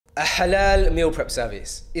A halal meal prep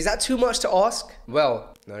service. Is that too much to ask?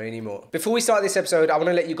 Well, not anymore. Before we start this episode, I want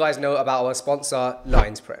to let you guys know about our sponsor,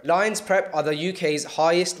 Lions Prep. Lions Prep are the UK's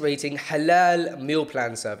highest rating halal meal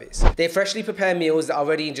plan service. They freshly prepare meals that are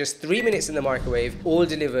ready in just 3 minutes in the microwave, all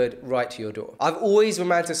delivered right to your door. I've always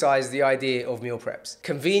romanticized the idea of meal preps.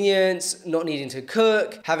 Convenience, not needing to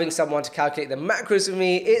cook, having someone to calculate the macros for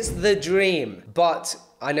me, it's the dream. But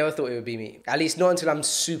I never thought it would be me, at least not until I'm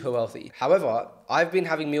super wealthy. However, I've been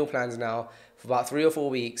having meal plans now for about 3 or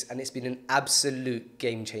 4 weeks, and it's been an absolute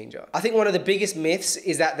game changer. I think one of the biggest myths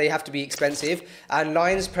is that they have to be expensive, and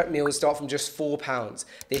Lions Prep meals start from just £4.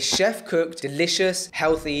 They're chef cooked, delicious,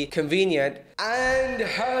 healthy, convenient, and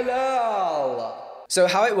halal. So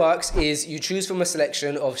how it works is you choose from a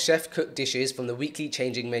selection of chef-cooked dishes from the weekly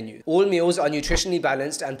changing menu. All meals are nutritionally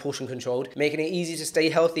balanced and portion controlled, making it easy to stay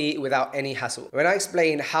healthy without any hassle. When I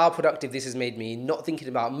explain how productive this has made me, not thinking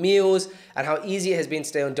about meals and how easy it has been to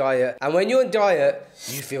stay on diet, and when you're on diet,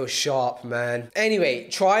 you feel sharp, man. Anyway,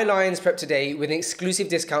 try Lions Prep today with an exclusive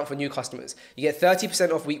discount for new customers. You get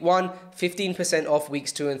 30% off week 1, 15% off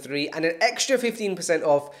weeks 2 and 3, and an extra 15%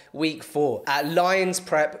 off week 4 at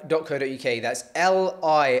lionsprep.co.uk. That's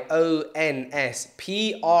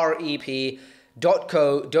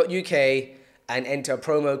lionsprep.co.uk and enter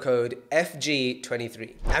promo code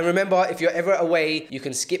FG23. And remember, if you're ever away, you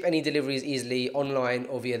can skip any deliveries easily online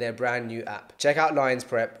or via their brand new app. Check out Lions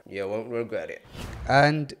Prep, you won't regret it.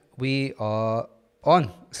 And we are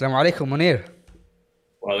on. Assalamu alaikum, Munir.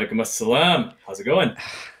 Wa alaikum assalam. How's it going?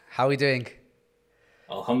 How are we doing?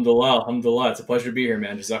 Alhamdulillah, alhamdulillah. It's a pleasure to be here,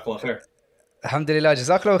 man. Jazakallah khair. Alhamdulillah,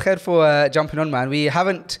 Jazakallah khair for jumping on, man. We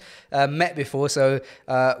haven't met before, so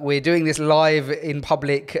we're doing this live in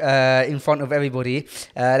public in front of everybody.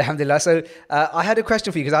 Alhamdulillah. So I had a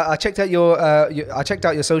question for you because I checked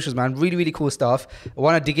out your socials, man. Really, really cool stuff. I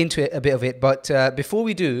want to dig into it, a bit of it, but before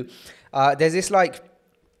we do, there's this like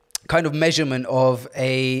kind of measurement of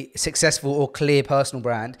a successful or clear personal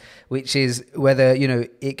brand, which is whether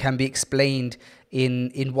it can be explained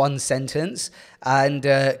in one sentence. And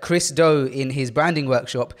Chris Doe in his branding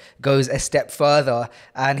workshop goes a step further,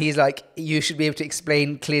 and he's like, you should be able to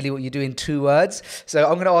explain clearly what you do in 2 words. So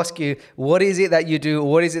I'm going to ask you, what is it that you do,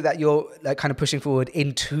 or what is it that you're like kind of pushing forward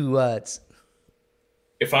in 2 words?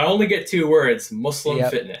 If I only get 2 words, Muslim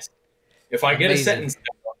fitness. If I get a sentence,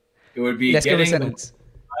 it would be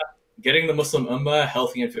getting the Muslim Ummah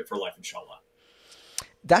healthy and fit for life, inshallah.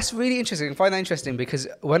 That's really interesting. I find that interesting because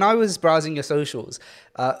when I was browsing your socials,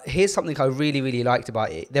 here's something I really, really liked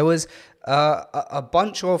about it. There was a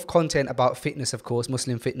bunch of content about fitness, of course.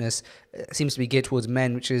 Muslim fitness seems to be geared towards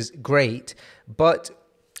men, which is great. But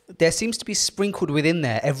there seems to be sprinkled within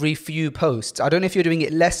there every few posts. I don't know if you're doing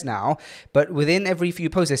it less now, but within every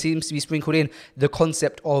few posts, there seems to be sprinkled in the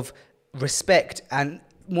concept of respect, and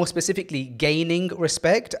more specifically gaining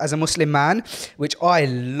respect as a Muslim man, which I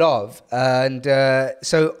love. And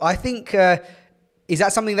so I think, is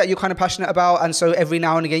that something that you're kind of passionate about? And so every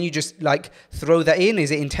now and again, you just like throw that in?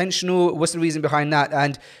 Is it intentional? What's the reason behind that?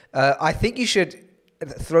 And I think you should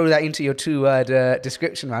throw that into your 2-word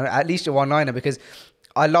description, man, at least your one-liner, because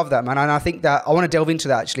I love that, man. And I think that I want to delve into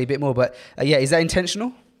that actually a bit more, but yeah, is that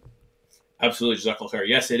intentional? Absolutely, Jazakallah khair.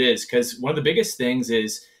 Yes, it is. Because one of the biggest things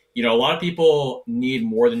is, a lot of people need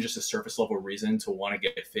more than just a surface level reason to want to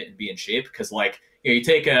get fit and be in shape. Because you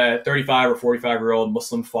take a 35 or 45-year-old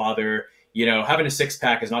Muslim father, having a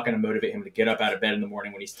 6-pack is not going to motivate him to get up out of bed in the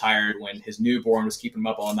morning when he's tired, when his newborn was keeping him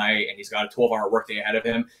up all night and he's got a 12-hour workday ahead of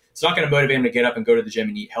him. It's not going to motivate him to get up and go to the gym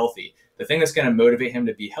and eat healthy. The thing that's going to motivate him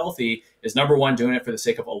to be healthy is, number one, doing it for the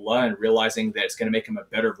sake of Allah and realizing that it's going to make him a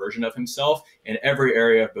better version of himself in every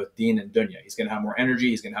area of both deen and dunya. He's going to have more energy.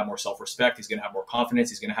 He's going to have more self-respect. He's going to have more confidence.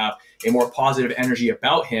 He's going to have a more positive energy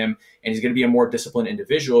about him. And he's going to be a more disciplined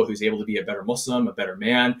individual who's able to be a better Muslim, a better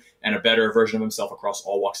man, and a better version of himself across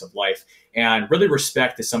all walks of life. And really,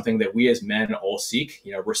 respect is something that we as men all seek.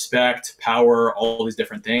 Respect, power, all these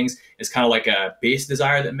different things is kind of like a base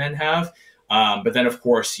desire that men have. But then, of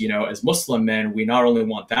course, as Muslim men, we not only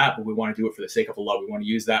want that, but we want to do it for the sake of Allah. We want to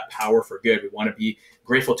use that power for good. We want to be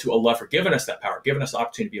grateful to Allah for giving us that power, giving us the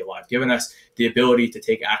opportunity to be alive, giving us the ability to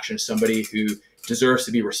take action as somebody who deserves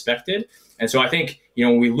to be respected. And so I think,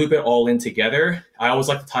 when we loop it all in together, I always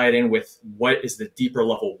like to tie it in with what is the deeper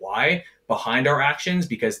level why behind our actions,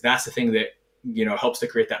 because that's the thing that, helps to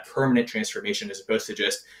create that permanent transformation, as opposed to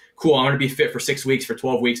just, cool, I'm going to be fit for 6 weeks, for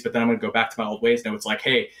 12 weeks, but then I'm going to go back to my old ways. No, it's like,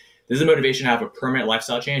 hey, this is a motivation to have a permanent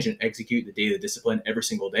lifestyle change and execute the daily discipline every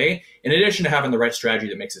single day, in addition to having the right strategy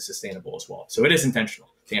that makes it sustainable as well. So it is intentional,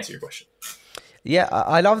 to answer your question. Yeah,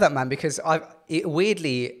 I love that, man, because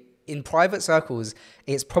weirdly, in private circles,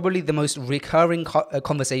 it's probably the most recurring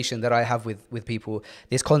conversation that I have with people.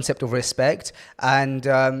 This concept of respect, and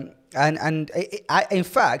in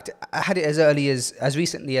fact, I had it as early as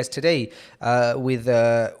recently as today with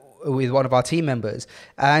one of our team members.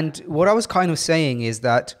 And what I was kind of saying is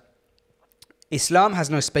that Islam has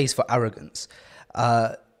no space for arrogance,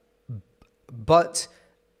 but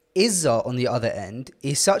Izzah, on the other end,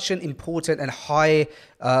 is such an important and high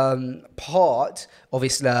part of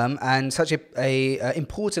Islam, and such a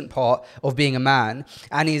important part of being a man,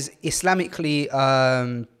 and is Islamically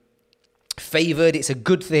favored. It's a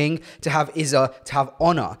good thing to have Izzah, to have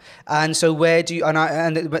honor. And so where do you,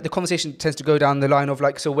 and the conversation tends to go down the line of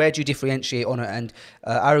like, so where do you differentiate honor and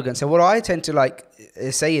arrogance? And what I tend to like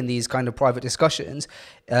say in these kind of private discussions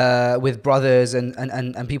with brothers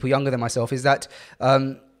and people younger than myself is that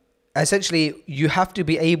essentially you have to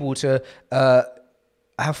be able to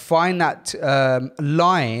find that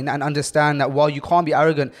line and understand that while you can't be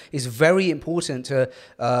arrogant, it's very important to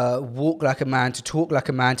walk like a man, to talk like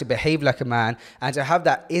a man, to behave like a man, and to have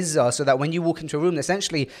that izzah, so that when you walk into a room,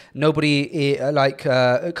 essentially nobody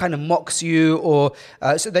kind of mocks you, or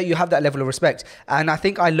so that you have that level of respect. And I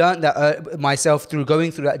think I learned that myself through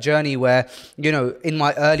going through that journey where, you know, in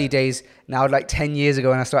my early days, now like 10 years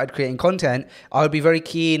ago when I started creating content, I would be very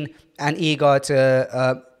keen and eager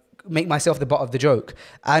to make myself the butt of the joke.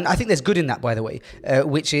 And I think there's good in that, by the way,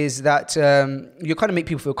 which is that you kind of make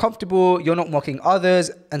people feel comfortable, you're not mocking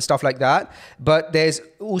others and stuff like that. But there's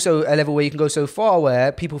also a level where you can go so far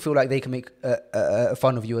where people feel like they can make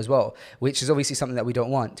fun of you as well, which is obviously something that we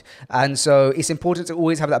don't want. And so it's important to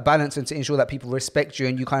always have that balance and to ensure that people respect you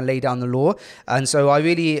and you kind of lay down the law. And so I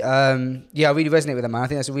really, I really resonate with that, man. I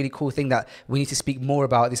think that's a really cool thing that we need to speak more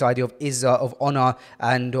about, this idea of izzah, of honor,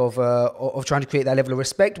 and of trying to create that level of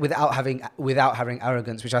respect without having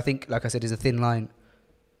arrogance, which I think, like I said, is a thin line.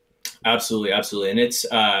 Absolutely, absolutely. And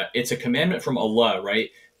it's a commandment from Allah, right?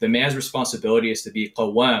 The man's responsibility is to be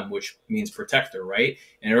qawwam, which means protector, right?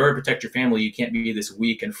 And in order to protect your family, you can't be this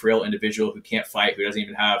weak and frail individual who can't fight, who doesn't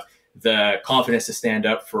even have the confidence to stand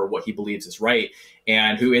up for what he believes is right,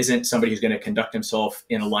 and who isn't somebody who's going to conduct himself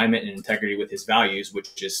in alignment and integrity with his values,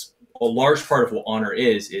 which is a large part of what honor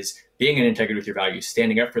is being in integrity with your values,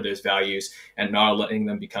 standing up for those values and not letting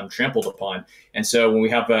them become trampled upon. And so when we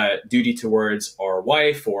have a duty towards our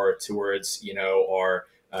wife or towards, you know, our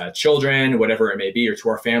children, whatever it may be, or to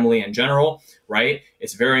our family in general, right?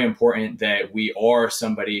 It's very important that we are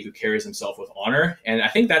somebody who carries himself with honor. And I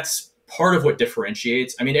think that's part of what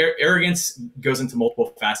differentiates. I mean, arrogance goes into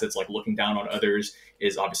multiple facets, like looking down on others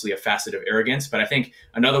is obviously a facet of arrogance. But I think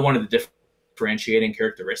another one of the differentiating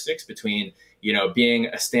characteristics between, you know, being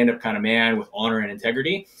a stand-up kind of man with honor and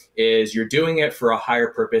integrity is you're doing it for a higher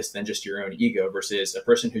purpose than just your own ego, versus a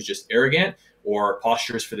person who's just arrogant or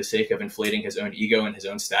postures for the sake of inflating his own ego and his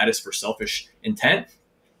own status for selfish intent.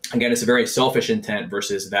 Again, it's a very selfish intent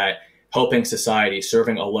versus that helping society,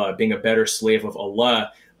 serving Allah, being a better slave of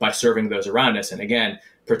Allah by serving those around us. And again,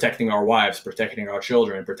 protecting our wives, protecting our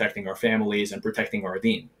children, protecting our families, and protecting our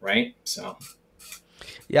deen, right? So...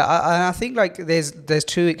 yeah, I think like there's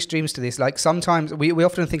two extremes to this. Like sometimes we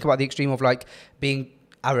often think about the extreme of like being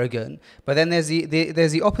arrogant, but then there's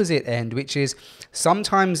the opposite end, which is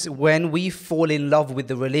sometimes when we fall in love with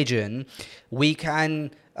the religion, we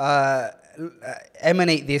can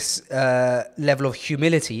emanate this level of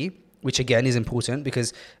humility, which again is important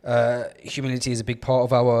because humility is a big part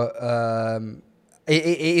of our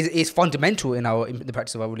it's fundamental in the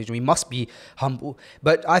practice of our religion. We must be humble.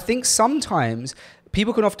 But I think sometimes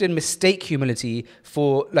people can often mistake humility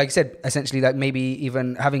for, like I said, essentially like maybe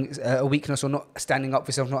even having a weakness or not standing up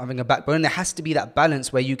for yourself, not having a backbone. And there has to be that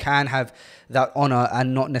balance where you can have that honor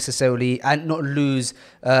and not necessarily, and not lose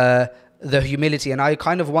the humility. And I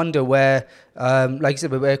kind of wonder where, like you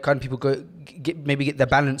said, where kind of people get the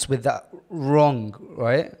balance with that wrong,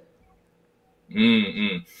 right?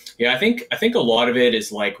 Yeah, I think a lot of it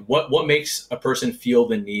is like what makes a person feel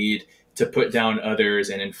the need to put down others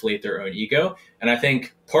and inflate their own ego. And I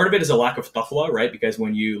think part of it is a lack of taqwa, right? Because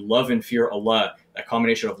when you love and fear Allah, that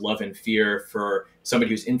combination of love and fear for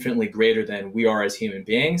somebody who's infinitely greater than we are as human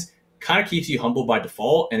beings kind of keeps you humble by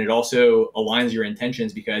default. And it also aligns your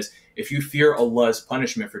intentions, because if you fear Allah's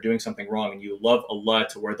punishment for doing something wrong and you love Allah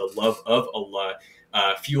to where the love of Allah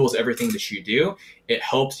fuels everything that you do, it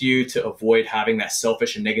helps you to avoid having that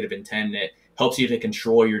selfish and negative intent, and it helps you to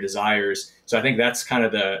control your desires. So I think that's kind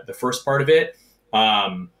of the first part of it.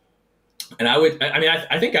 And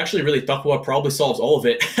I think actually really taqwa probably solves all of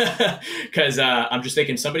it, because I'm just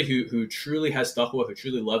thinking somebody who truly has taqwa, who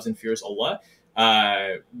truly loves and fears Allah,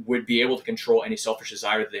 would be able to control any selfish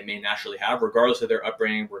desire that they may naturally have, regardless of their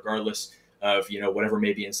upbringing, regardless of, you know, whatever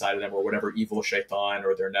may be inside of them or whatever evil shaitan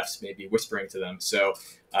or their nafs may be whispering to them. So,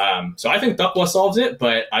 so I think taqwa solves it,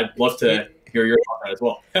 but I'd love to hear your thoughts on it as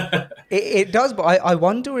well. It does, but I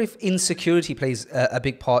wonder if insecurity plays a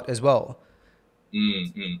big part as well.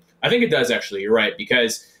 I think it does, actually. You're right,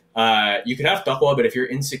 because you could have taqwa, but if you're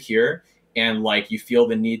insecure and like you feel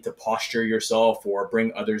the need to posture yourself or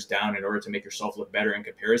bring others down in order to make yourself look better in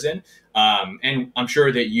comparison, and I'm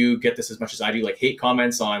sure that you get this as much as I do, like hate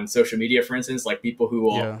comments on social media, for instance, like people who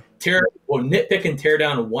will will nitpick and tear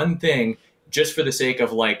down one thing just for the sake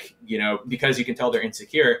of, like, you know, because you can tell they're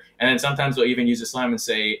insecure. And then sometimes they'll even use Islam and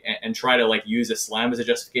say, and try to like use Islam as a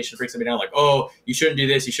justification to bring somebody down. Like, oh, you shouldn't do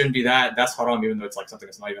this, you shouldn't do that. That's haram, even though it's like something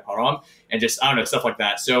that's not even haram. And just, I don't know, stuff like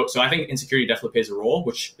that. So I think insecurity definitely plays a role,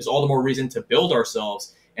 which is all the more reason to build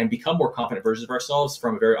ourselves and become more confident versions of ourselves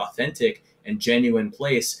from a very authentic and genuine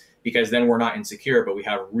place, because then we're not insecure, but we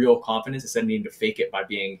have real confidence instead of needing to fake it by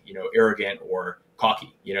being, you know, arrogant or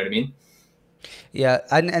cocky. You know what I mean? Yeah,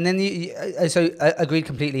 and then so agreed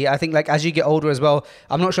completely. I think like as you get older as well,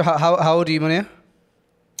 I'm not sure how old are you, Munir?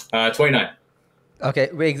 29. Okay,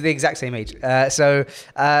 we're the exact same age. So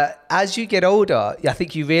as you get older, I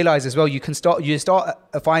think you realize as well, you start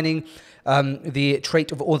finding the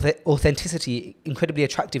trait of authenticity incredibly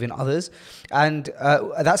attractive in others, and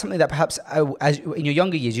that's something that perhaps as in your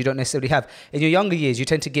younger years you don't necessarily have. In your younger years, you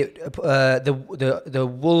tend to get the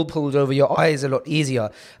wool pulled over your eyes a lot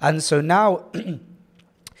easier, and so now.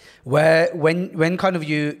 Where when kind of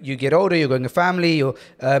you get older, you're growing a family,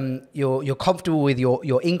 you're comfortable with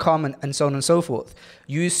your income and so on and so forth,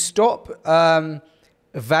 you stop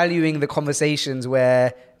valuing the conversations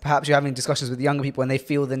where perhaps you're having discussions with younger people and they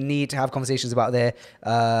feel the need to have conversations about their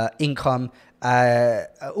income,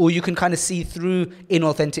 or you can kind of see through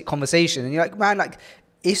inauthentic conversation and you're like, man, like,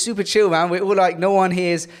 it's super chill, man. We're all like, no one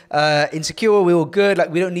here is insecure. We're all good.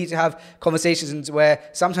 Like, we don't need to have conversations where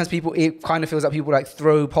sometimes it kind of feels like people like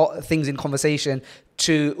throw things in conversation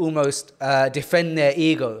to almost defend their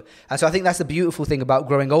ego. And so I think that's the beautiful thing about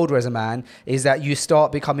growing older as a man, is that you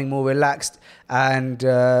start becoming more relaxed and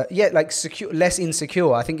like secure, less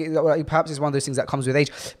insecure. I think perhaps it's one of those things that comes with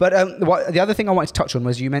age. But the other thing I wanted to touch on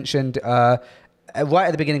was you mentioned right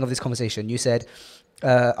at the beginning of this conversation, you said,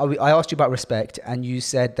 I asked you about respect, and you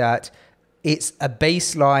said that it's a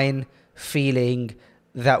baseline feeling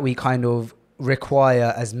that we kind of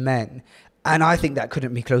require as men. And I think that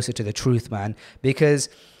couldn't be closer to the truth, man, because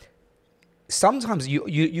sometimes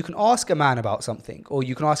you can ask a man about something, or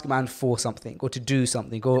you can ask a man for something, or to do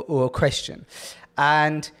something, or a question.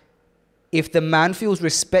 And if the man feels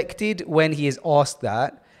respected when he is asked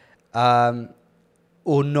that,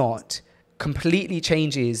 or not, completely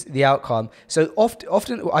changes the outcome. So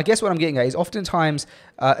often, I guess what I'm getting at is oftentimes,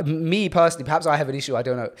 me personally, perhaps I have an issue, I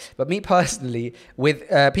don't know, but me personally, with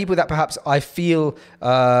people that perhaps I feel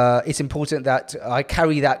it's important that I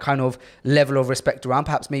carry that kind of level of respect around,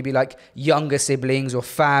 perhaps maybe like younger siblings or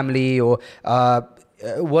family or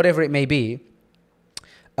whatever it may be,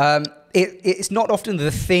 it's not often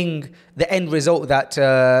the end result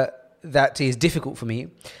that is difficult for me.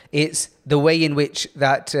 It's the way in which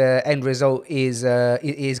that end result is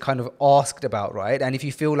kind of asked about, right? And if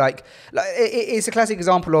you feel like it's a classic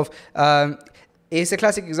example of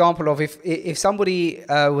if somebody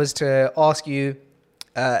was to ask you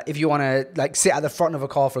if you want to like sit at the front of a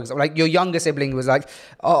car, for example, like your younger sibling was like,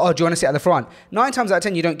 oh, do you want to sit at the front? 9 times out of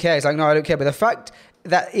 10 you don't care. It's like, no, I don't care. But the fact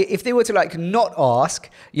that if they were to like not ask,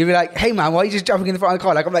 you'd be like, hey man, why are you just jumping in the front of the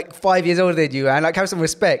car? Like, I'm like 5 years older than you, and like have some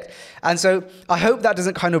respect. And so I hope that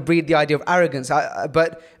doesn't kind of breed the idea of arrogance,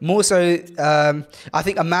 but more so I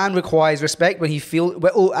think a man requires respect when he feels,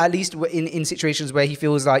 or at least in situations where he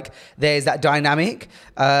feels like there's that dynamic,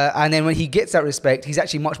 and then when he gets that respect, he's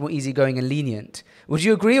actually much more easygoing and lenient. Would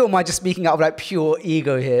you agree, or am I just speaking out of like pure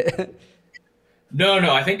ego here? No,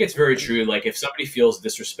 I think it's very true. Like, if somebody feels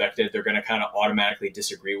disrespected, they're going to kind of automatically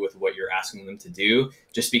disagree with what you're asking them to do,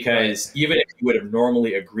 just because even if you would have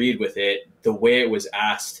normally agreed with it, the way it was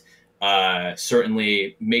asked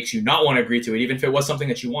certainly makes you not want to agree to it, even if it was something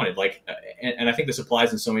that you wanted. Like, and I think this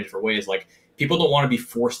applies in so many different ways. Like, people don't want to be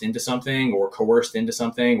forced into something or coerced into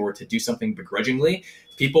something or to do something begrudgingly.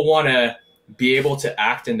 People want to be able to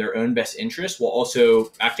act in their own best interest while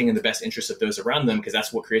also acting in the best interest of those around them, because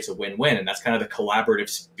that's what creates a win-win. And that's kind of the collaborative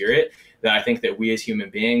spirit that I think that we as human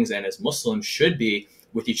beings and as Muslims should be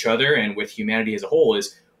with each other and with humanity as a whole.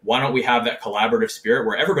 Is why don't we have that collaborative spirit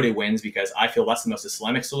where everybody wins? Because I feel that's the most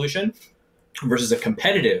Islamic solution. versus a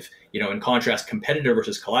competitive, in contrast, competitive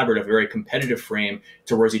versus collaborative, very competitive frame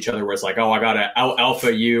towards each other, where it's like, oh, I gotta out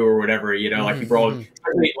alpha you or whatever, like people are all,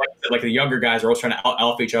 like the younger guys are always trying to out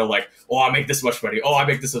alpha each other, like, oh, I make this much money, oh, I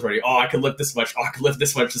make this much money, oh, I can lift this much, oh, I can lift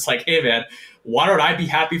this much. It's like, hey man, why don't I be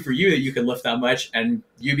happy for you that you can lift that much, and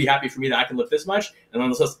you be happy for me that I can lift this much, and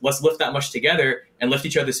then let's lift that much together and lift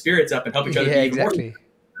each other's spirits up and help each other be even more.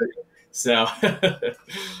 So I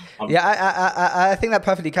think that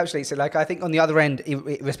perfectly encapsulates it. Like, I think on the other end,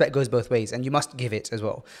 respect goes both ways, and you must give it as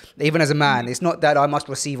well. Even as a man, it's not that I must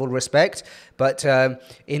receive all respect, but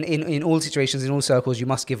in all situations, in all circles, you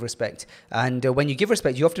must give respect. And when you give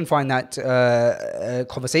respect, you often find that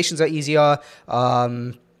conversations are easier.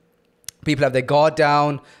 People have their guard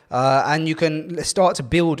down, and you can start to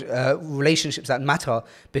build relationships that matter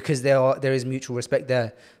because there is mutual respect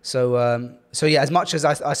there. So yeah, as much as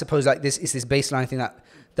I suppose like this is this baseline thing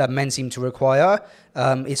that men seem to require,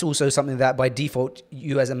 it's also something that by default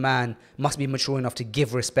you as a man must be mature enough to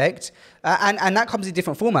give respect, and that comes in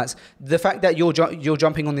different formats. The fact that you're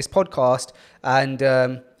jumping on this podcast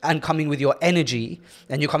and coming with your energy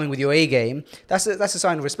and you're coming with your A game, that's a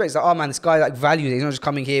sign of respect. It's like, oh man, this guy like values it. He's not just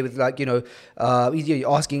coming here with like, you're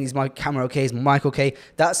asking, is my camera okay? Is my mic okay?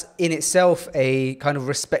 That's in itself a kind of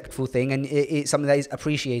respectful thing, and it's something that is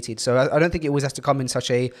appreciated. So I don't think it always has to come in such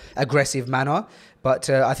a aggressive manner, but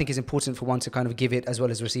I think it's important for one to kind of give it as well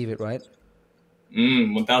as receive it, right?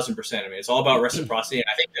 1000%. I mean, it's all about reciprocity. And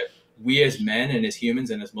I think that we as men and as humans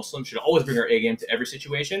and as Muslims should always bring our A game to every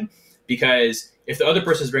situation, because if the other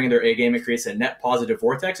person is bringing their A game, it creates a net positive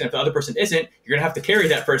vortex. And if the other person isn't, you're going to have to carry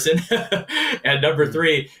that person. And number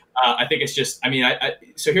three, I think it's just,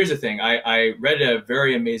 so here's the thing. I read a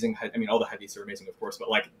very amazing, all the hadiths are amazing, of course, but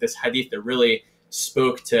like this hadith that really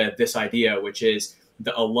spoke to this idea, which is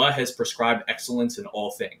that Allah has prescribed excellence in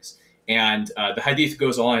all things. And the hadith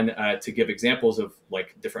goes on to give examples of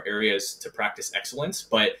like different areas to practice excellence.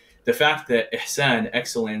 But the fact that ihsan,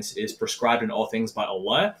 excellence, is prescribed in all things by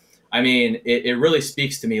Allah, it really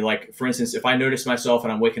speaks to me. Like, for instance, if I notice myself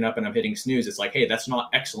and I'm waking up and I'm hitting snooze, it's like, hey, that's not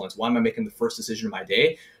excellence. Why am I making the first decision of my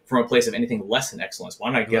day from a place of anything less than excellence?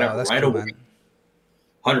 Why don't I get up right away?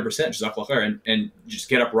 100%, Jazakallah khair, and just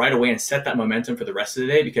get up right away and set that momentum for the rest of the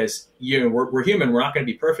day, because we're human, we're not going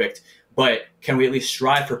to be perfect, but can we at least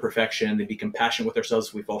strive for perfection and then be compassionate with ourselves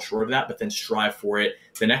if we fall short of that, but then strive for it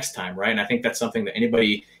the next time, right? And I think that's something that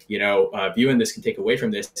anybody viewing this can take away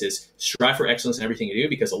from this, is strive for excellence in everything you do,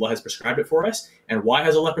 because Allah has prescribed it for us. And why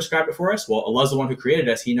has Allah prescribed it for us? Well, Allah is the one who created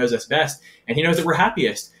us. He knows us best, and He knows that we're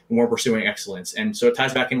happiest when we're pursuing excellence. And so it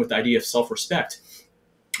ties back in with the idea of self-respect.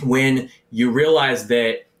 When you realize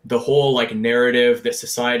that the whole like narrative that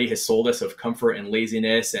society has sold us of comfort and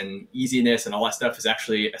laziness and easiness and all that stuff is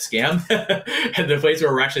actually a scam, and the place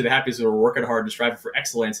where we're actually the happiest is where we're working hard and striving for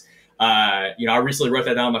excellence. I recently wrote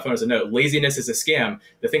that down on my phone as a note. Laziness is a scam.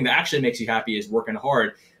 The thing that actually makes you happy is working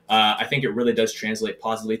hard. I think it really does translate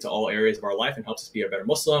positively to all areas of our life and helps us be a better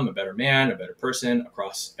Muslim, a better man, a better person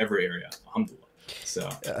across every area. Alhamdulillah.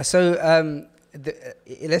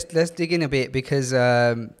 Let's dig in a bit, because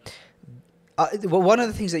one of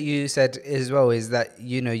the things that you said as well is that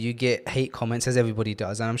you get hate comments, as everybody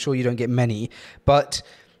does, and I'm sure you don't get many, but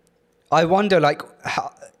I wonder, like,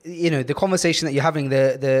 how, the conversation that you're having,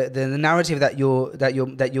 the narrative that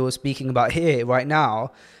you're speaking about here right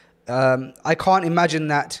now. I can't imagine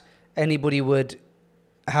that anybody would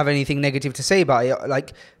have anything negative to say about it,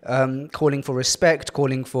 like calling for respect,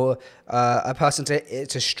 calling for a person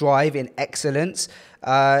to strive in excellence.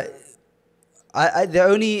 I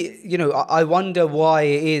wonder why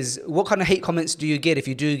it is. What kind of hate comments do you get if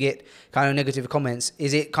you do get kind of negative comments?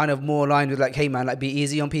 Is it kind of more aligned with like, hey man, like be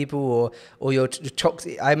easy on people, or you're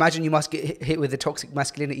toxic? I imagine you must get hit with the toxic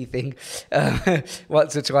masculinity thing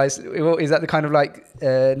once or twice. Is that the kind of like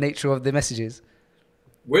nature of the messages?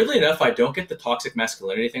 Weirdly enough, I don't get the toxic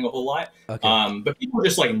masculinity thing a whole lot. Okay. But people are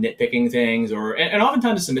just like nitpicking things, and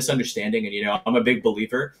oftentimes it's a misunderstanding. And I'm a big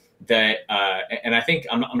believer that, and I think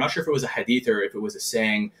I'm not sure if it was a hadith or if it was a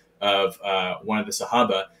saying of one of the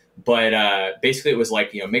Sahaba, but basically it was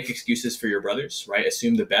like, make excuses for your brothers, right?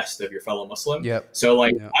 Assume the best of your fellow Muslim. Yep. So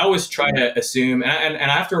like, yep. I always try to assume,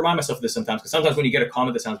 and I have to remind myself of this sometimes, because sometimes when you get a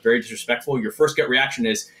comment that sounds very disrespectful, your first gut reaction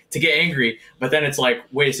is to get angry, but then it's like,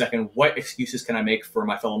 wait a second, what excuses can I make for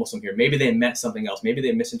my fellow Muslim here? Maybe they meant something else. Maybe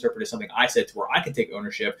they misinterpreted something I said, to where I could take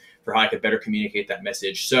ownership for how I could better communicate that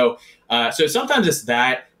message. So sometimes it's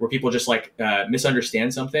that, where people just like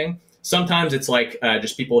misunderstand something. Sometimes it's like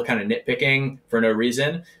just people kind of nitpicking for no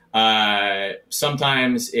reason.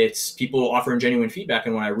 Sometimes it's people offering genuine feedback,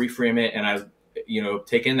 and when I reframe it and I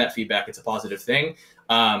take in that feedback, it's a positive thing.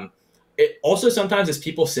 it also sometimes is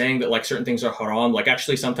people saying that like certain things are haram. Like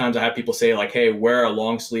actually sometimes I have people say like, hey, wear a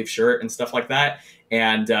long sleeve shirt and stuff like that.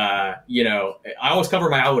 And you know, I always cover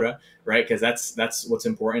my aura, right? Because that's what's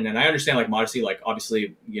important. And I understand like modesty, like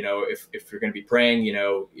obviously, you know, if you're going to be praying, you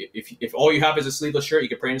know, if all you have is a sleeveless shirt, you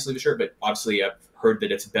can pray in a sleeveless shirt. But obviously, I've heard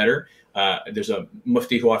that it's better. There's a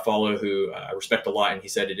mufti who I follow who I respect a lot, and he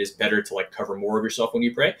said it is better to like cover more of yourself when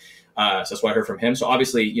you pray. So that's what I heard from him. So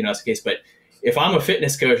obviously, you know, that's the case. But if I'm a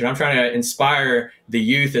fitness coach and I'm trying to inspire the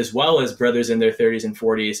youth as well as brothers in their 30s and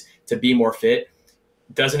 40s to be more fit,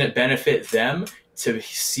 doesn't it benefit them to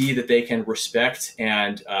see that they can respect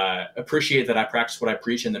and appreciate that I practice what I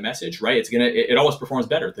preach in the message, right? It always performs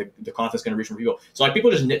better. The content's going to reach more people. So like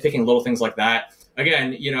people just nitpicking little things like that.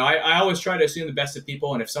 Again, you know, I always try to assume the best of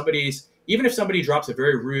people. And even if somebody drops a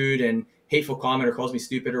very rude and hateful comment or calls me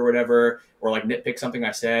stupid or whatever, or like nitpick something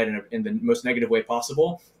I said in the most negative way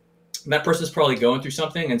possible, that person's probably going through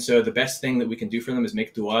something. And so the best thing that we can do for them is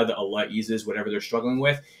make dua that Allah eases whatever they're struggling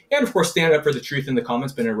with. And of course, stand up for the truth in the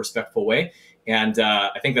comments, but in a respectful way. And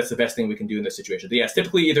I think that's the best thing we can do in this situation. But yeah, it's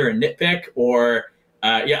typically either a nitpick or,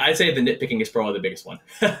 I'd say the nitpicking is probably the biggest one.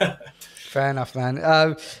 Fair enough, man.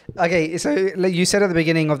 Okay, so you said at the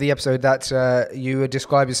beginning of the episode that you would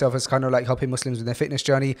describe yourself as kind of like helping Muslims with their fitness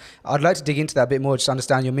journey. I'd like to dig into that a bit more, just to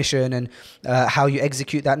understand your mission and how you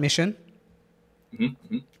execute that mission.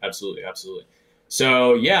 Mm-hmm. Absolutely.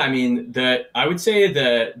 So yeah, I mean, I would say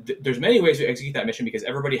that there's many ways to execute that mission because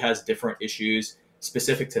everybody has different issues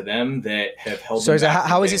specific to them that have held. So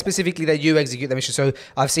how is it specifically that you execute the mission? So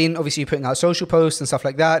I've seen obviously you putting out social posts and stuff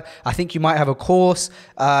like that. I think you might have a course,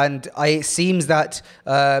 and it seems that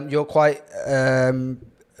you're quite kind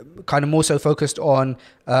of more so focused on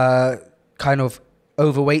kind of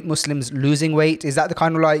overweight Muslims losing weight. Is that the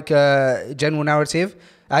kind of like general narrative?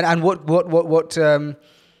 And what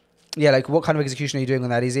like what kind of execution are you doing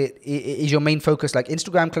on that? Is your main focus like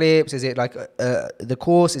Instagram clips? Is it like the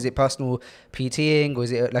course? Is it personal PTing, or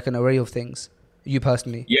is it like an array of things? You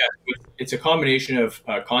personally? Yeah, it's a combination of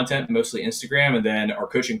content, mostly Instagram, and then our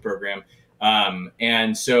coaching program.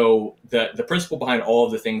 And so the principle behind all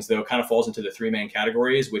of the things though kind of falls into the three main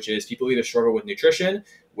categories, which is people either struggle with nutrition,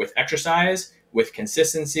 with exercise, with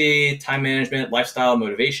consistency, time management, lifestyle,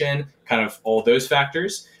 motivation, kind of all those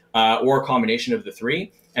factors, or a combination of the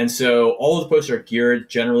three. And so all of the posts are geared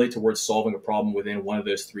generally towards solving a problem within one of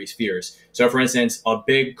those three spheres. So for instance, a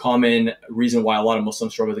big common reason why a lot of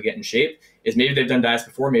Muslims struggle to get in shape is maybe they've done diets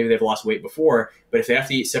before, maybe they've lost weight before, but if they have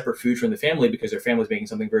to eat separate food from the family because their family's making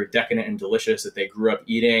something very decadent and delicious that they grew up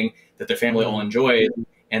eating, that their family all enjoyed,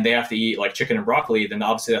 and they have to eat like chicken and broccoli, then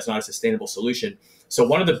obviously that's not a sustainable solution. So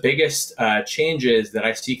one of the biggest changes that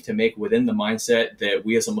I seek to make within the mindset that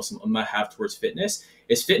we as a Muslim ummah have towards fitness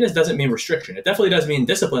is fitness doesn't mean restriction. It definitely does mean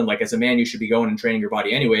discipline. Like as a man, you should be going and training your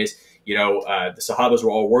body anyways. You know, the Sahabas were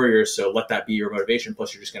all warriors, so let that be your motivation.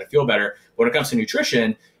 Plus, you're just going to feel better. But when it comes to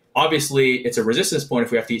nutrition, obviously, it's a resistance point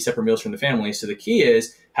if we have to eat separate meals from the family. So the key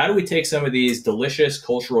is, how do we take some of these delicious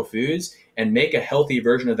cultural foods and make a healthy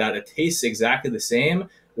version of that tastes exactly the same,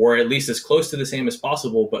 or at least as close to the same as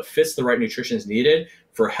possible, but fits the right nutrition is needed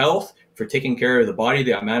for health, for taking care of the body,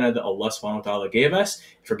 the amana that Allah subhanahu wa ta'ala gave us,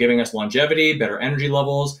 for giving us longevity, better energy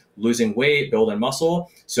levels, losing weight, building muscle.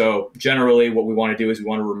 So generally what we want to do is we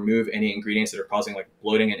want to remove any ingredients that are causing like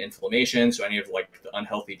bloating and inflammation. So any of like the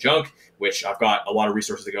unhealthy junk, which I've got a lot of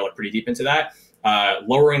resources that go like pretty deep into that,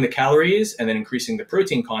 lowering the calories and then increasing the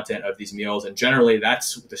protein content of these meals. And generally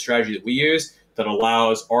that's the strategy that we use that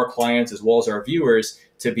allows our clients as well as our viewers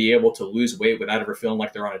to be able to lose weight without ever feeling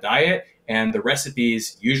like they're on a diet. And the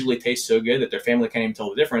recipes usually taste so good that their family can't even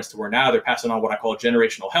tell the difference, to where now they're passing on what I call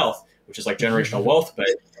generational health, which is like generational wealth, but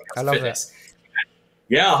I love fitness. That.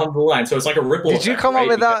 Yeah, alhamdulillah. And so it's like a ripple effect. Did you come up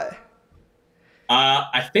with that?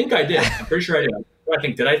 I think I did. I'm pretty sure I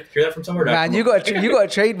did. Did I hear that from somewhere? Man, you got to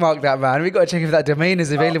trademark that, man. We got to check if that domain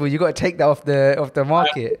is available. You got to take that off the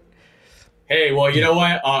market. Hey, well, you know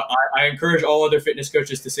what? I encourage all other fitness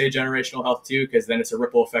coaches to say generational health too, because then it's a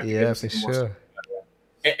ripple effect. Yeah, for sure.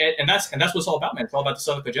 And that's what it's all about, man. It's all about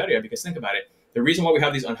the Sadaqah Jariyah, because think about it. The reason why we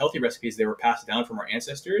have these unhealthy recipes, they were passed down from our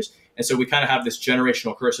ancestors. And so we kind of have this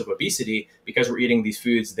generational curse of obesity because we're eating these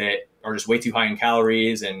foods that are just way too high in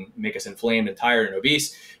calories and make us inflamed and tired and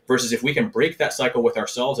obese. Versus if we can break that cycle with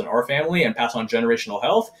ourselves and our family and pass on generational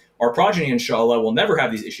health, our progeny, inshallah, will never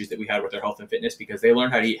have these issues that we had with their health and fitness, because they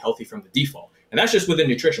learned how to eat healthy from the default. And that's just within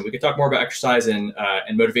nutrition. We could talk more about exercise and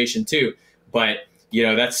motivation too. But you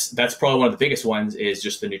know, that's probably one of the biggest ones, is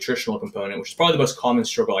just the nutritional component, which is probably the most common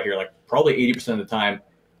struggle I hear. Like probably 80% of the time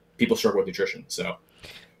people struggle with nutrition. So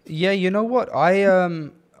yeah, you know what? I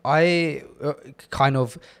kind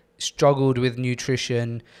of struggled with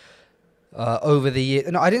nutrition over the year.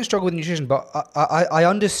 No, I didn't struggle with nutrition, but I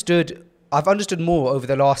understood. I've understood more over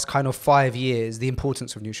the last kind of 5 years the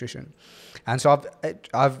importance of nutrition, and so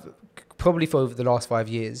I've probably for over the last 5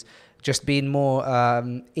 years just been more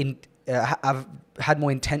I've had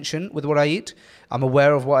more intention with what I eat. I'm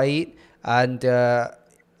aware of what I eat, and the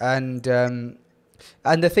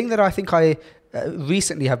thing that I think I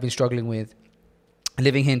recently have been struggling with,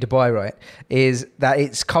 living here in Dubai, right, is that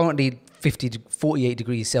it's currently 50 to 48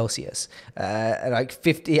 degrees Celsius, like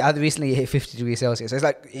 50. I recently hit 50 degrees Celsius. It's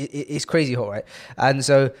like it's crazy hot, right? And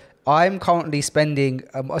so I'm currently spending.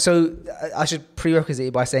 So I should prerequisite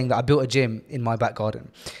it by saying that I built a gym in my back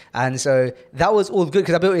garden, and so that was all good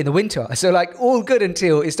because I built it in the winter. So like all good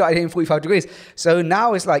until it started hitting 45 degrees. So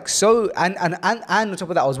now it's like so, and on top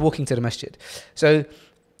of that, I was walking to the masjid. So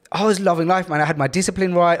I was loving life, man. I had my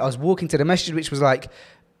discipline right. I was walking to the masjid, which was like,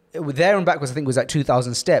 there and back was, I think, was like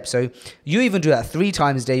 2,000 steps. So you even do that 3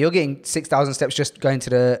 times a day. You're getting 6,000 steps just going to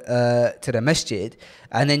the masjid,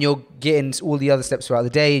 and then you're getting all the other steps throughout the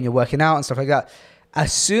day, and you're working out and stuff like that.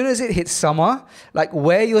 As soon as it hits summer, like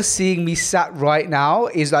where you're seeing me sat right now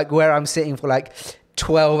is like where I'm sitting for like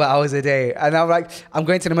 12 hours a day, and I'm like, I'm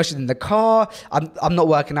going to the masjid in the car. I'm not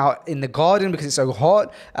working out in the garden because it's so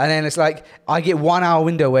hot. And then it's like I get 1 hour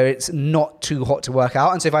window where it's not too hot to work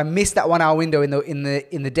out. And so if I miss that 1 hour window in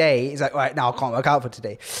the day, it's like, all right, now I can't work out for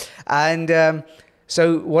today. And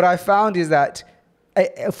so what I found is that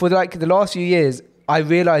for like the last few years, I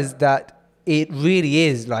realized that it really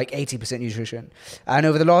is like 80% nutrition. And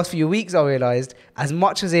over the last few weeks, I realized as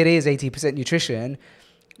much as it is 80% nutrition,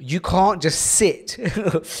 you can't just sit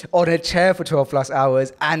on a chair for 12 plus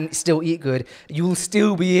hours and still eat good. You will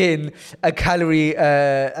still be in a calorie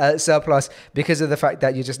surplus because of the fact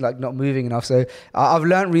that you're just like not moving enough. So I've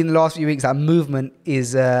learned in the last few weeks that movement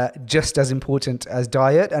is just as important as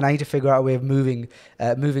diet, and I need to figure out a way of moving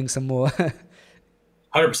some more.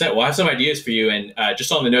 100%. Well, I have some ideas for you. And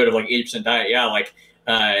just on the note of like 80% diet, yeah, like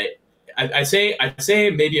I'd say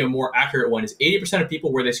maybe a more accurate one is 80% of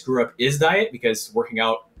people where they screw up is diet, because working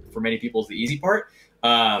out for many people is the easy part.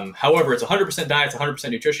 However, it's 100% diet, it's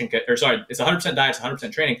 100% nutrition, it's 100% diet, it's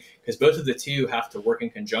 100% training, because both of the two have to work in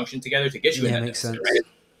conjunction together to get you in that deficit, right?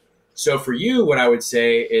 So for you, what I would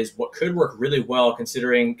say is what could work really well,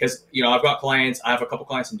 considering, because, you know, I've got clients, I have a couple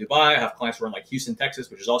clients in Dubai, I have clients who are in like Houston, Texas,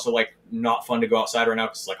 which is also like not fun to go outside right now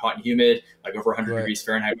because it's like hot and humid, like over 100 degrees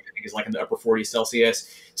Fahrenheit, which I think is like in the upper 40s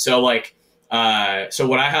Celsius. So like, so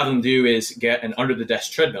what I have them do is get an under the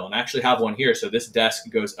desk treadmill, and I actually have one here. So this desk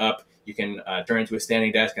goes up, you can turn into a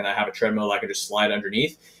standing desk, and I have a treadmill I can just slide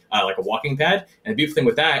underneath, like a walking pad. And the beautiful thing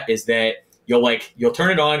with that is that you'll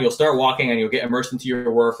turn it on, you'll start walking, and you'll get immersed into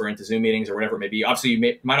your work or into Zoom meetings or whatever it may be. Obviously,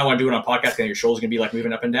 you might not want to do it on podcast, and your shoulders gonna be like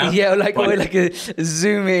moving up and down. Yeah, like a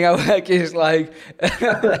zooming at work is like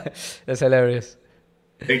that's hilarious.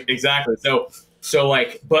 Exactly. So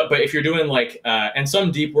like, but if you're doing like, and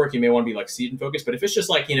some deep work, you may want to be like seated and focused, but if it's just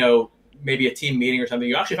like, you know, maybe a team meeting or something,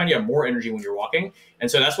 you actually find you have more energy when you're walking. And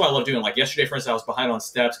so that's what I love doing. Like yesterday, for instance, I was behind on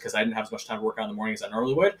steps because I didn't have as much time to work out in the morning as I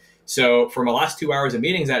normally would. So for my last 2 hours of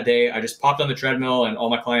meetings that day, I just popped on the treadmill, and all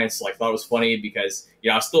my clients like thought it was funny because, you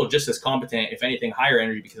know, I was still just as competent, if anything, higher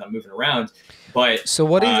energy because I'm moving around. But so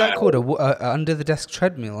what is that called? A under the desk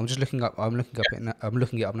treadmill? I'm just looking up. I'm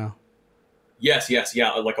looking it up now. Yes,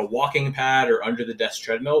 yeah, like a walking pad or under the desk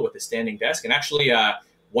treadmill with a standing desk. And actually,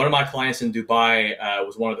 one of my clients in Dubai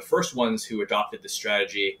was one of the first ones who adopted this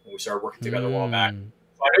strategy when we started working together a while back.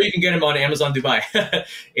 So I know you can get them on Amazon Dubai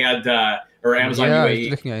and or Amazon UAE. I'm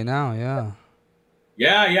looking at it now, yeah.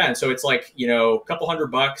 Yeah. And so it's like, you know, a couple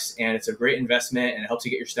 $100, and it's a great investment, and it helps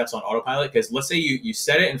you get your steps on autopilot. Because let's say you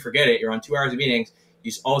set it and forget it, you're on 2 hours of meetings,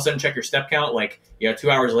 you all of a sudden check your step count, like, you know, 2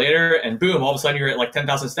 hours later, and boom, all of a sudden you're at like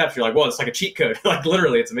 10,000 steps. You're like, whoa, it's like a cheat code. Like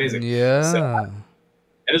literally, it's amazing. Yeah. So,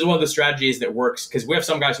 it is one of the strategies that works, because we have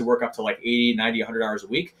some guys who work up to like 80, 90, 100 hours a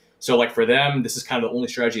week. So like for them, this is kind of the only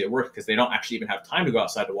strategy that works, because they don't actually even have time to go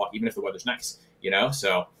outside to walk, even if the weather's nice, you know?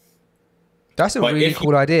 So that's a really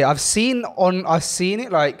cool idea. I've seen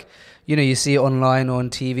it, like, you know, you see it online or on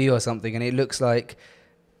TV or something, and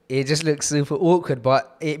it just looks super awkward,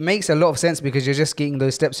 but it makes a lot of sense because you're just getting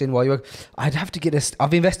those steps in while you work.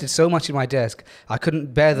 I've invested so much in my desk. I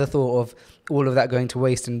couldn't bear the thought of all of that going to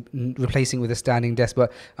waste and replacing with a standing desk,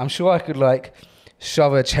 but I'm sure I could like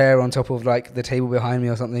shove a chair on top of like the table behind me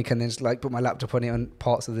or something, and then just like put my laptop on it on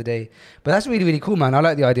parts of the day. But that's really, really cool, man. I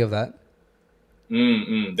like the idea of that.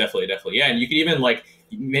 Definitely. Yeah. And you can even like,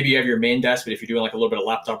 maybe you have your main desk, but if you're doing like a little bit of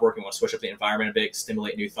laptop work and want to switch up the environment a bit,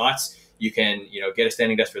 stimulate new thoughts, you can, you know, get a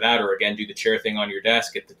standing desk for that, or again, do the chair thing on your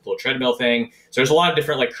desk, get the little treadmill thing. So there's a lot of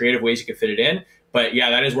different like creative ways you can fit it in. But yeah,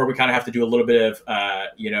 that is where we kind of have to do a little bit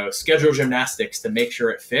of, schedule gymnastics to make sure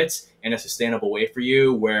it fits in a sustainable way for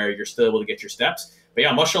you where you're still able to get your steps. But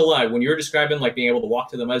yeah, mashallah, when you're describing like being able to walk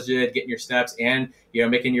to the masjid, getting your steps and,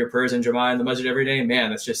 making your prayers and jama'ah in the masjid every day, man,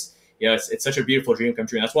 that's just, it's such a beautiful dream come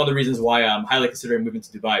true. And that's one of the reasons why I'm highly considering moving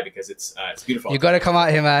to Dubai, because it's beautiful. You got to come out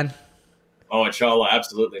here, man. Oh, inshallah.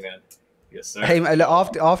 Absolutely, man. Yes, sir. Hey,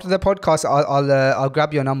 after the podcast, I'll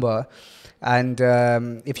grab your number. And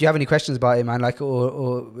if you have any questions about it, man, like,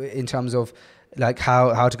 or in terms of like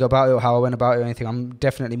how to go about it or how I went about it or anything, I'm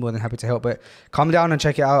definitely more than happy to help. But come down and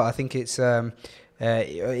check it out. I think it's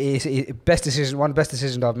best decision, one of the best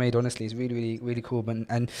decisions I've made, honestly. It's really, really, really cool.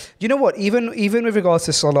 And you know what, even with regards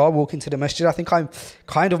to Salah, walking to the masjid, I think I'm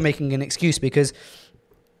kind of making an excuse, because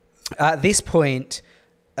at this point,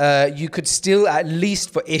 you could still, at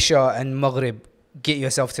least for Isha and Maghrib, get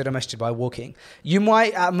yourself to the masjid by walking. You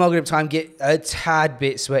might at Maghrib time get a tad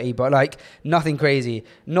bit sweaty, but like nothing crazy.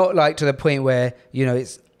 Not like to the point where,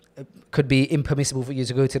 it's could be impermissible for you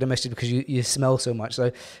to go to the masjid because you smell so much.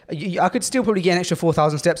 So I could still probably get an extra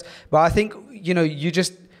 4,000 steps, but I think, you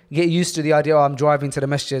just get used to the idea, I'm driving to the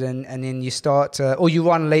masjid, and then you start, or you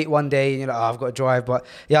run late one day and you're like, I've got to drive. But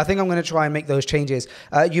yeah, I think I'm going to try and make those changes.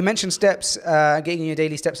 You mentioned steps, getting your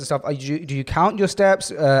daily steps and stuff. Do you count your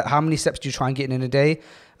steps? How many steps do you try and get in a day?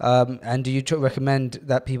 And do you recommend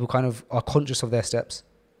that people kind of are conscious of their steps?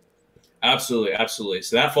 Absolutely, absolutely.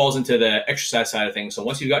 So that falls into the exercise side of things. So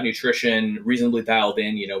once you've got nutrition reasonably dialed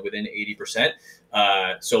in, within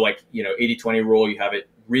 80%, so like, 80-20 rule, you have it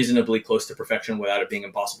reasonably close to perfection without it being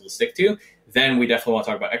impossible to stick to, then we definitely want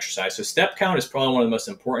to talk about exercise. So step count is probably one of the most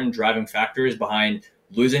important driving factors behind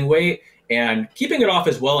losing weight and keeping it off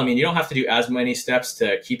as well. I mean, you don't have to do as many steps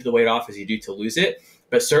to keep the weight off as you do to lose it.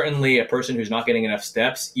 But certainly a person who's not getting enough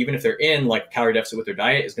steps, even if they're in like calorie deficit with their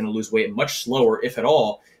diet, is going to lose weight much slower, if at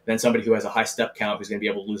all, than somebody who has a high step count who's going to be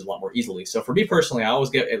able to lose a lot more easily. So for me personally, I always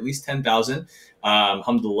get at least 10,000,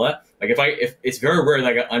 alhamdulillah. Like if it's very rare that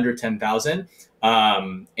I get under 10,000.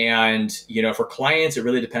 And for clients, it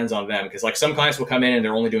really depends on them, because like some clients will come in and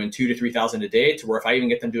they're only doing 2,000 to 3,000 a day, to where if I even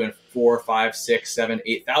get them doing 4,000, 5,000, 6,000, 7,000,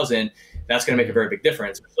 8,000, that's going to make a very big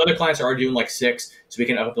difference. So other clients are already doing like 6, so we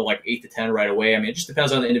can up to like 8 to 10 right away. I mean, it just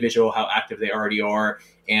depends on the individual, how active they already are,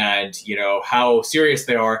 and how serious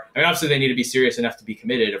they are. I mean, obviously they need to be serious enough to be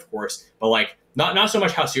committed, of course, but like not so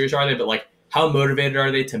much how serious are they, but like how motivated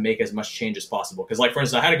are they to make as much change as possible. Because like, for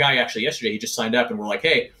instance, I had a guy actually yesterday, he just signed up and we're like,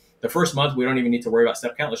 hey, the first month, we don't even need to worry about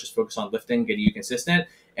step count. Let's just focus on lifting, getting you consistent.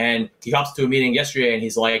 And he hops to a meeting yesterday and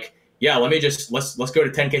he's like, yeah, let's go to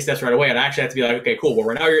 10K steps right away. And I actually have to be like, okay, cool. Well,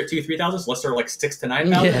 right now you're at 2,000 to 3,000. So let's start like 6,000 to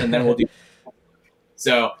 9,000 and then we'll do.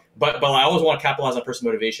 So, but I always want to capitalize on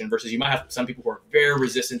personal motivation, versus you might have some people who are very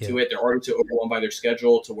resistant to it. They're already too overwhelmed by their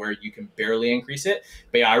schedule to where you can barely increase it.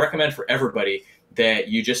 But yeah, I recommend for everybody that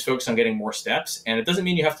you just focus on getting more steps. And it doesn't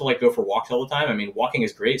mean you have to like go for walks all the time. I mean, walking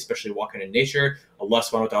is great, especially walking in nature. Allah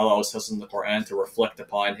subhanahu wa ta'ala always tells us in the Quran to reflect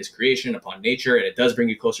upon his creation, upon nature. And it does bring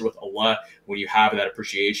you closer with Allah when you have that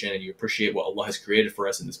appreciation and you appreciate what Allah has created for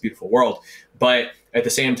us in this beautiful world. But at the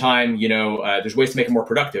same time, there's ways to make it more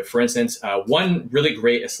productive. For instance, one really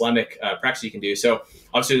great Islamic practice you can do. So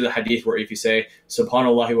obviously there's a hadith where if you say,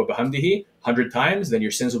 Subhanallahi wa bihamdihi 100 times, then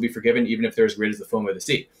your sins will be forgiven, even if they're as great as the foam of the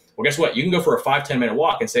sea. Well, guess what? You can go for a 5-10 minute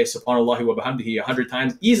walk and say Subhanallahi wa bihamdihi 100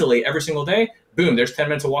 times easily every single day. Boom, there's 10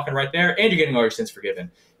 minutes of walking right there, and you're getting all your sins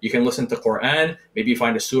forgiven. You can listen to Quran. Maybe you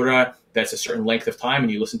find a surah that's a certain length of time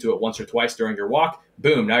and you listen to it once or twice during your walk.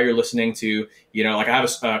 Boom, now you're listening to, like I have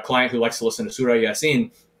a client who likes to listen to Surah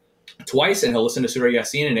Yasin twice, and he'll listen to Surah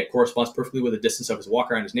Yasin, and it corresponds perfectly with the distance of his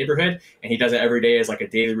walk around his neighborhood. And he does it every day as like a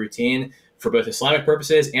daily routine for both Islamic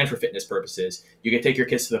purposes and for fitness purposes. You can take your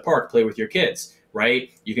kids to the park, play with your kids, right?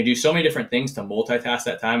 You can do so many different things to multitask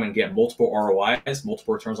that time and get multiple ROIs,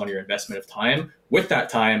 multiple returns on your investment of time with that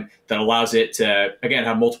time, that allows it to, again,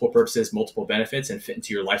 have multiple purposes, multiple benefits, and fit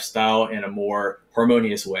into your lifestyle in a more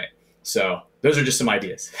harmonious way. So those are just some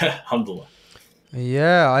ideas. Alhamdulillah.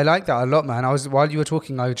 Yeah, I like that a lot, man. While you were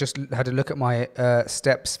talking, I just had a look at my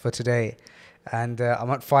steps for today, and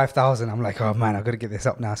I'm at 5,000. I'm like, oh man, I've got to get this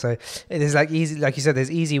up now. So it is like easy, like you said,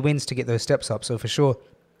 there's easy wins to get those steps up. So for sure,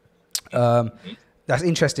 that's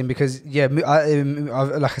interesting, because like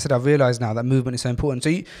I said, I've realized now that movement is so important. So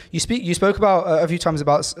you spoke about a few times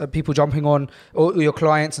about people jumping on, or your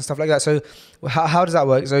clients and stuff like that. So how does that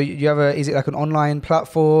work? So is it like an online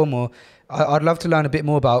platform, or I'd love to learn a bit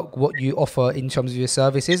more about what you offer in terms of your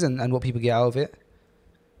services and what people get out of it.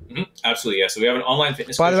 Absolutely, yeah. So we have an online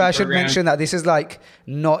fitness By the way, coaching I should program. mention that this is like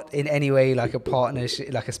not in any way like a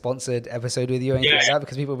partnership, like a sponsored episode with you or anything like that,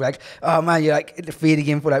 because people will be like, oh man, you're like feeding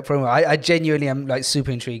in for like promo. I genuinely am like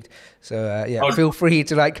super intrigued. So yeah, feel free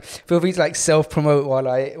to like self promote while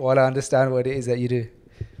I understand what it is that you do.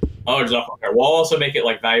 Oh, exactly. We'll also make it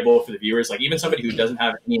like valuable for the viewers. Like even somebody who doesn't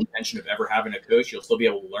have any intention of ever having a coach, you'll still be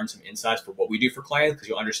able to learn some insights for what we do for clients, because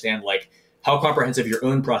you'll understand like how comprehensive your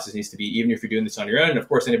own process needs to be, even if you're doing this on your own. And of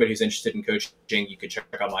course, anybody who's interested in coaching, you can check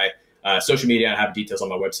out my social media and have details on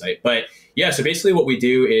my website. But yeah, so basically what we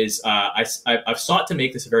do is I've sought to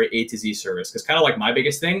make this a very A to Z service, because kind of like my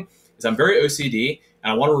biggest thing is I'm very OCD.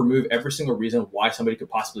 And I want to remove every single reason why somebody could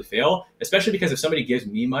possibly fail, especially because if somebody gives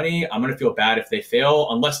me money, I'm going to feel bad if they fail,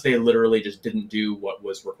 unless they literally just didn't do what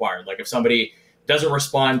was required. Like if somebody doesn't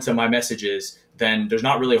respond to my messages, then there's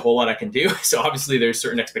not really a whole lot I can do. So obviously there's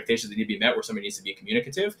certain expectations that need to be met where somebody needs to be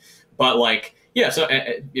communicative. But like, yeah, so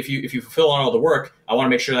if you fulfill on all the work, I want to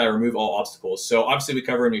make sure that I remove all obstacles. So obviously we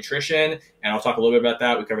cover nutrition, and I'll talk a little bit about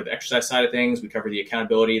that. We cover the exercise side of things. We cover the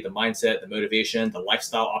accountability, the mindset, the motivation, the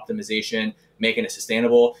lifestyle optimization, making it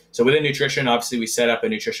sustainable. So within nutrition, obviously we set up a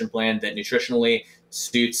nutrition plan that nutritionally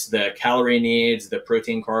suits the calorie needs, the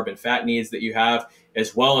protein, carb, and fat needs that you have,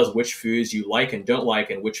 as well as which foods you like and don't like,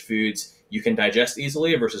 and which foods you can digest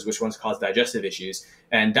easily versus which ones cause digestive issues.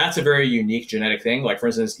 And that's a very unique genetic thing. Like for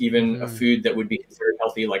instance, even a food that would be considered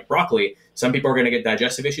healthy, like broccoli, some people are going to get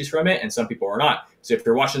digestive issues from it and some people are not. So if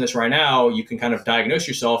you're watching this right now, you can kind of diagnose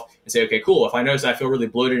yourself and say, okay, cool. If I notice I feel really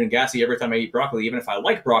bloated and gassy every time I eat broccoli, even if I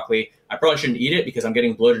like broccoli, I probably shouldn't eat it because I'm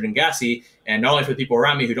getting bloated and gassy. And not only for the people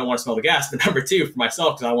around me who don't want to smell the gas, but number two, for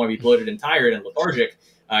myself, because I want to be bloated and tired and lethargic,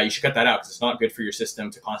 you should cut that out because it's not good for your system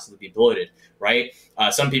to constantly be bloated, right?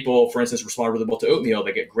 Some people, for instance, respond really well to oatmeal.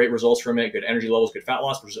 They get great results from it, good energy levels, good fat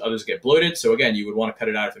loss, versus others get bloated. So again, you would want to cut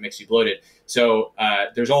it out if it makes you bloated. So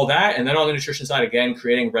there's all that. And then on the nutrition side, again,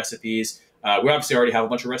 creating recipes. We obviously already have a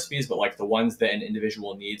bunch of recipes, but like the ones that an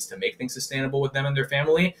individual needs to make things sustainable with them and their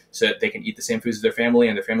family, so that they can eat the same foods as their family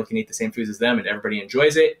and their family can eat the same foods as them and everybody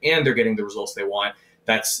enjoys it and they're getting the results they want.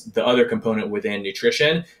 That's the other component within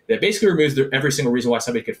nutrition that basically removes every single reason why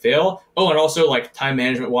somebody could fail. Oh, and also like time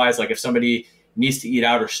management wise, like if somebody needs to eat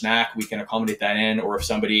out or snack, we can accommodate that in. Or if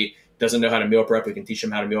somebody doesn't know how to meal prep, we can teach them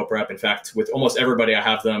how to meal prep. In fact, with almost everybody, I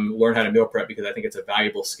have them learn how to meal prep because I think it's a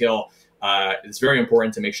valuable skill. It's very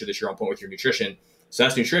important to make sure that you're on point with your nutrition. So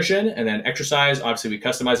that's nutrition. And then exercise, obviously we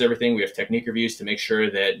customize everything. We have technique reviews to make sure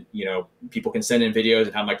that, you know, people can send in videos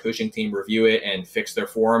and have my coaching team review it and fix their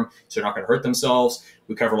form so they're not going to hurt themselves.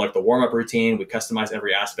 We cover like the warm-up routine. We customize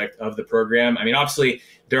every aspect of the program. I mean, obviously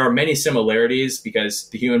there are many similarities because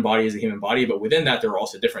the human body is the human body, but within that, there are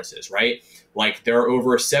also differences, right? Like there are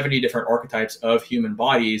over 70 different archetypes of human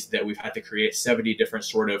bodies that we've had to create 70 different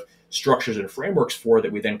sort of structures and frameworks for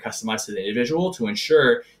that we then customize to the individual to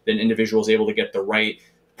ensure that an individual is able to get the right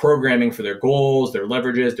programming for their goals, their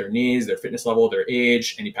leverages, their needs, their fitness level, their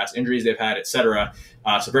age, any past injuries they've had, etc.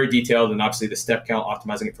 So very detailed, and obviously the step count,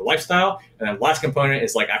 optimizing it for lifestyle. And then last component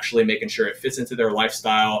is like actually making sure it fits into their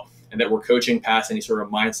lifestyle and that we're coaching past any sort of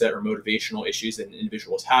mindset or motivational issues that an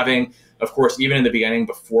individual is having. Of course, even in the beginning,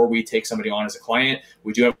 before we take somebody on as a client,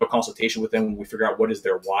 we do have a consultation with them when we figure out what is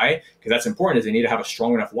their why, because that's important, is they need to have a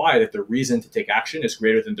strong enough why that the reason to take action is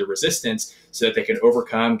greater than the resistance so that they can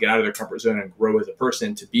overcome, get out of their comfort zone and grow as a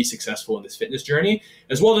person to be successful in this fitness journey,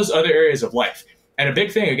 as well as other areas of life. And a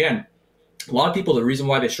big thing, again, a lot of people, the reason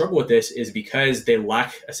why they struggle with this is because they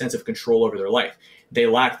lack a sense of control over their life. They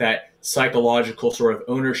lack that psychological sort of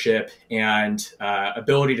ownership and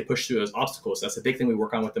ability to push through those obstacles. That's the big thing we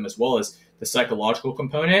work on with them, as well as the psychological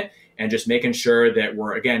component and just making sure that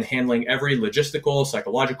we're, again, handling every logistical,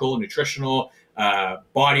 psychological, nutritional,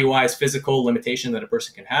 body-wise, physical limitation that a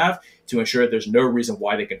person can have to ensure that there's no reason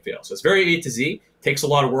why they can fail. So it's very A to Z. Takes a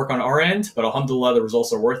lot of work on our end, but alhamdulillah, the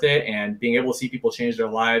results are worth it. And being able to see people change their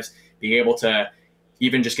lives, being able to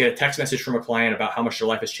even just get a text message from a client about how much their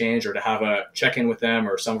life has changed, or to have a check-in with them,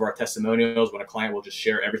 or some of our testimonials when a client will just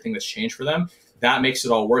share everything that's changed for them, that makes it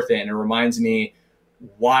all worth it. And it reminds me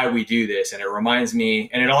why we do this. And it reminds me,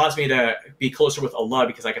 and it allows me to be closer with Allah,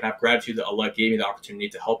 because I can have gratitude that Allah gave me the opportunity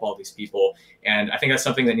to help all these people. And I think that's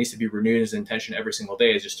something that needs to be renewed as intention every single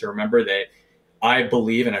day, is just to remember that I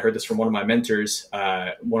believe, and I heard this from one of my mentors,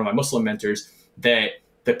 one of my Muslim mentors,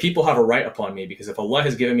 that people have a right upon me, because if Allah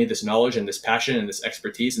has given me this knowledge and this passion and this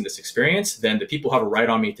expertise and this experience, then the people have a right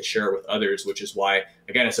on me to share it with others, which is why,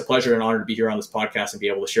 again, it's a pleasure and honor to be here on this podcast and be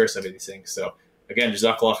able to share some of these things. So again,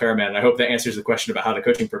 Jazakallah khair, man. I hope that answers the question about how the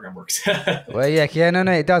coaching program works. Well,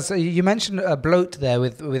 no, it does. You mentioned a bloat there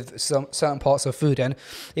with some certain parts of food, and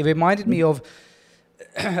it reminded me of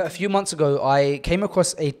a few months ago, I came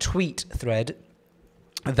across a tweet thread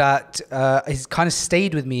that has kind of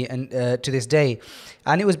stayed with me and to this day,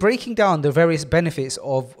 and it was breaking down the various benefits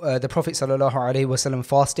of the Prophet sallallahu alaihi wasallam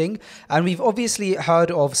fasting. And we've obviously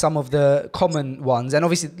heard of some of the common ones, and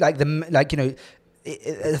obviously the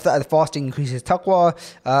fasting increases taqwa,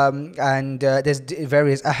 and there's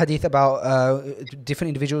various ahadith about different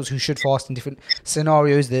individuals who should fast in different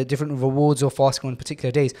scenarios, the different rewards of fasting on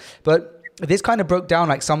particular days. But this kind of broke down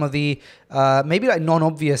like some of the maybe like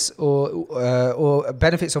non-obvious or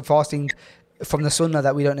benefits of fasting from the sunnah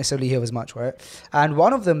that we don't necessarily hear as much, right? And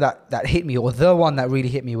one of them that hit me, or the one that really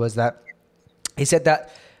hit me, was that he said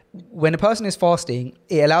that when a person is fasting,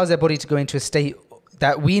 it allows their body to go into a state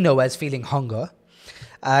that we know as feeling hunger.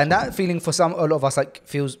 And that feeling for a lot of us like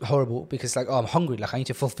feels horrible, because like, oh, I'm hungry, like I need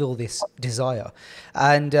to fulfill this desire.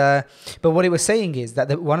 And but what it was saying is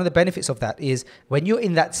that one of the benefits of that is when you're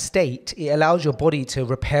in that state, it allows your body to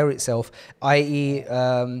repair itself, i.e.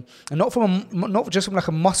 not just from like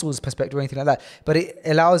a muscles perspective or anything like that, but it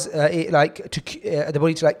allows the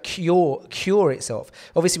body to like cure itself.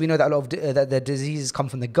 Obviously we know that a lot of the diseases come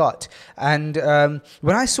from the gut. And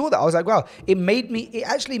when I saw that, I was like, wow, it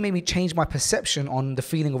actually made me change my perception on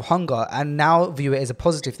the feeling of hunger, and now view it as a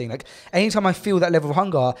positive thing. Like anytime I feel that level of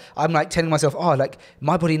hunger, I'm like telling myself, oh, like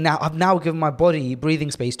my body now, I've now given my body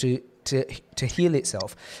breathing space to heal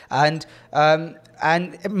itself. And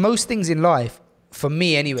most things in life, for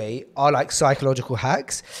me anyway, are like psychological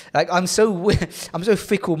hacks. Like I'm so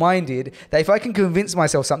fickle-minded that if I can convince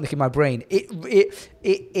myself something in my brain,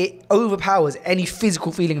 it overpowers any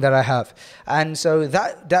physical feeling that I have. And so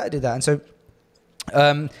that did that. And so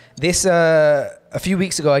a few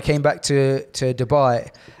weeks ago, I came back to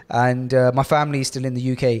Dubai, and my family is still in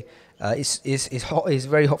the UK. It's hot. It's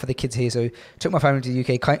very hot for the kids here, so took my family to the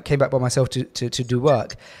UK. Came back by myself to do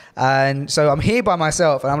work, and so I'm here by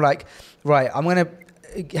myself, and I'm like, right, I'm gonna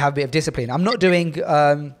have a bit of discipline. I'm not doing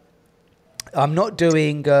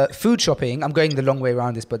food shopping. I'm going the long way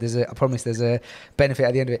around this, but I promise there's a benefit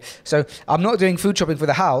at the end of it. So I'm not doing food shopping for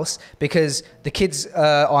the house because the kids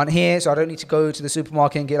aren't here, so I don't need to go to the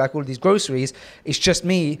supermarket and get like all of these groceries. It's just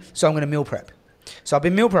me, so I'm going to meal prep. So I've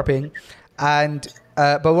been meal prepping, and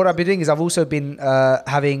but what I've been doing is I've also been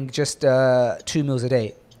having just 2 meals a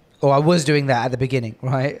day. Or I was doing that at the beginning,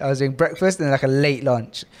 right? I was doing breakfast and then like a late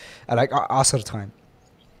lunch at like Asr time.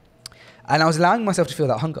 And I was allowing myself to feel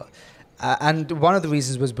that hunger. And one of the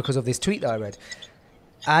reasons was because of this tweet that I read.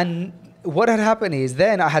 And what had happened is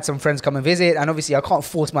then I had some friends come and visit, and obviously I can't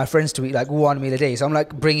force my friends to eat like 1 meal a day. So I'm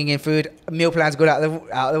like bringing in food, meal plans go out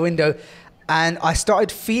the window. And I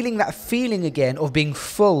started feeling that feeling again of being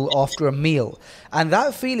full after a meal. And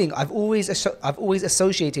that feeling I've always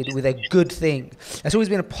associated with a good thing. It's always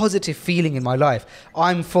been a positive feeling in my life.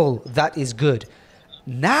 I'm full, that is good.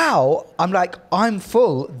 Now I'm like, I'm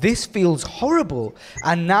full, this feels horrible.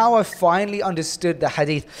 And now I've finally understood the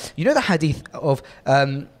hadith. You know the hadith of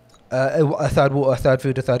a third water, a third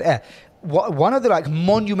food, a third air. One of the like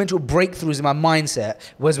monumental breakthroughs in my mindset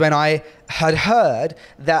was when I had heard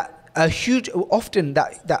that often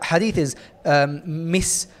that hadith is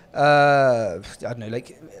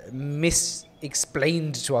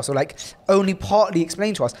mis-explained to us, or like only partly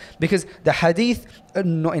explained to us, because the hadith,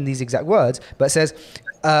 not in these exact words, but says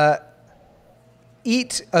only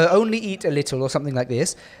eat a little, or something like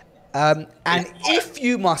this, and if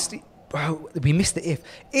you must, we missed the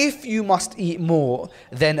if you must eat more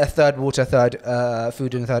than a third water, a third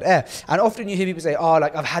food, and a third air. And often you hear people say, oh,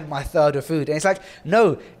 like I've had my third of food, and it's like,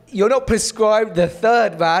 no, you're not prescribed the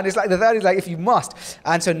third, man. It's like the third is like if you must.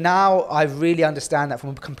 And so now I really understand that from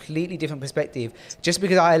a completely different perspective, just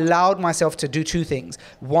because I allowed myself to do 2 things.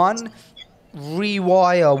 1,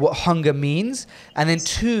 rewire what hunger means, and then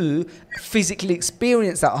 2, physically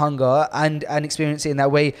experience that hunger and experience it in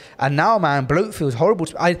that way. And now, man, bloat feels horrible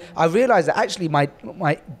to me. I realized that actually my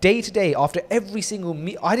day to day, after every single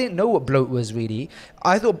meal, I didn't know what bloat was really.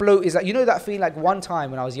 I thought bloat is like, you know that feeling, like one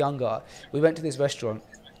time when I was younger, we went to this restaurant,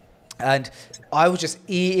 and I was just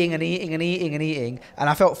eating and eating and eating and eating, and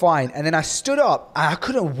I felt fine. And then I stood up and I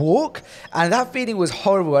couldn't walk, and that feeling was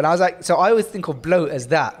horrible. And I was like, so I always think of bloat as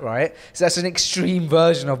that, right? So that's an extreme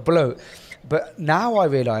version of bloat. But now I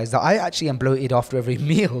realize that I actually am bloated after every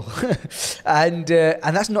meal. and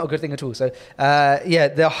that's not a good thing at all. So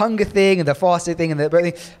the hunger thing and the fasting thing and the bloat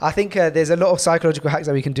thing, I think there's a lot of psychological hacks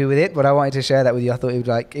that we can do with it, but I wanted to share that with you. I thought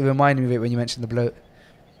it reminded me of it when you mentioned the bloat.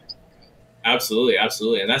 Absolutely.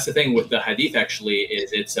 And that's the thing with the hadith, actually,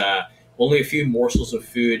 is it's only a few morsels of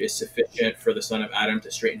food is sufficient for the son of Adam to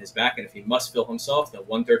straighten his back. And if he must fill himself, then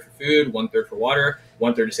 1/3 for food, 1/3 for water,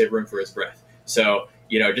 1/3 to save room for his breath. So,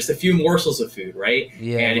 just a few morsels of food, right?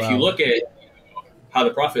 Yeah, and if you look at how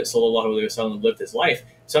the Prophet sallallahu alaihi wasallam lived his life,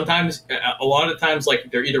 sometimes, a lot of times, like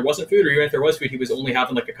there either wasn't food, or even if there was food, he was only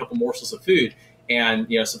having like a couple morsels of food. And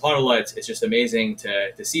subhanAllah, it's just amazing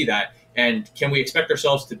to see that. And can we expect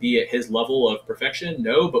ourselves to be at his level of perfection?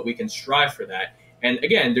 No, but we can strive for that. And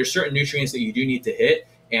again, there's certain nutrients that you do need to hit.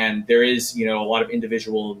 And there is, a lot of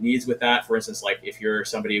individual needs with that. For instance, like if you're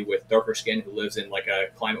somebody with darker skin who lives in like a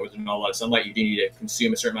climate where there's not a lot of sunlight, you do need to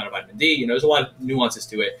consume a certain amount of vitamin D. There's a lot of nuances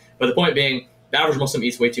to it. But the point being, the average Muslim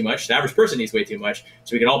eats way too much. The average person eats way too much.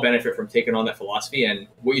 So we can all benefit from taking on that philosophy. And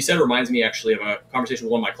what you said reminds me actually of a conversation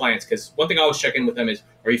with one of my clients, because one thing I always check in with them is,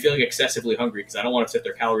 are you feeling excessively hungry? Because I don't want to set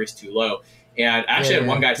their calories too low. And I actually had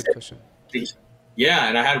one guy say,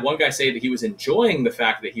 and I had one guy say that he was enjoying the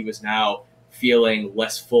fact that he was now feeling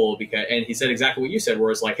less full, and he said exactly what you said,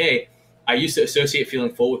 where it's like, hey, I used to associate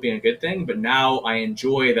feeling full with being a good thing, but now I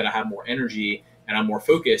enjoy that I have more energy and I'm more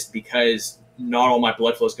focused, because not all my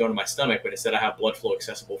blood flow is going to my stomach, but instead I have blood flow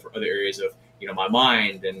accessible for other areas of my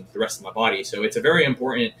mind and the rest of my body. So it's a very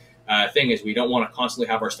important thing, is we don't want to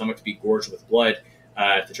constantly have our stomach to be gorged with blood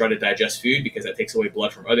to try to digest food, because that takes away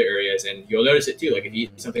blood from other areas. And you'll notice it too, like if you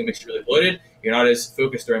eat something that makes you really bloated, you're not as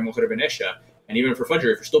focused during Maghrib and Isha. And even for Fajr, if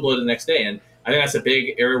you're still bloated the next day. And I think that's a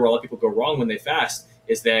big area where a lot of people go wrong when they fast,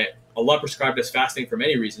 is that Allah prescribed us fasting for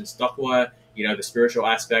many reasons. Taqwa, the spiritual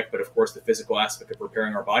aspect, but of course the physical aspect of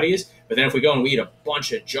preparing our bodies. But then if we go and we eat a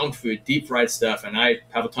bunch of junk food, deep fried stuff, and I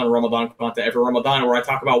have a ton of Ramadan content every Ramadan where I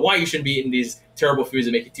talk about why you shouldn't be eating these terrible foods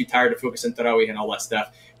that make you too tired to focus on Tarawih and all that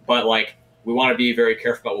stuff. But like, we want to be very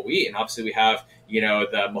careful about what we eat. And obviously we have,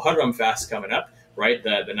 the Muharram fast coming up, right?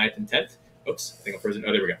 The 9th and 10th. Oops, I think I'm frozen.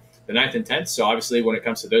 Oh, there we go. The 9th and 10th. So obviously when it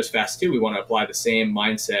comes to those fasts too, we want to apply the same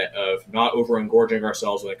mindset of not over-engorging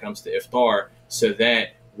ourselves when it comes to iftar, so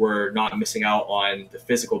that we're not missing out on the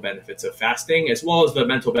physical benefits of fasting, as well as the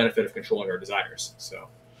mental benefit of controlling our desires. So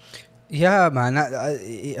yeah, man,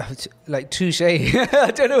 like touche.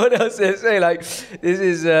 I don't know what else to say. Like, this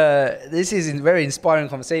is a very inspiring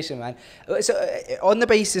conversation, man. So on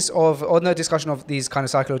the discussion of these kind of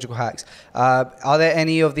psychological hacks, are there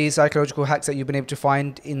any of these psychological hacks that you've been able to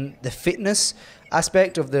find in the fitness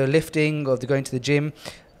aspect of the lifting, of the going to the gym,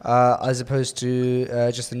 as opposed to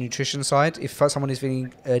just the nutrition side? If someone is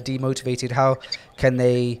feeling demotivated, how can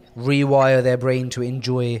they rewire their brain to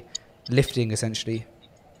enjoy lifting, essentially?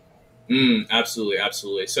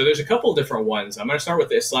 Absolutely. So there's a couple different ones. I'm going to start with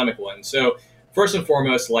the Islamic one. So first and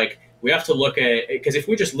foremost, like, we have to look at, because if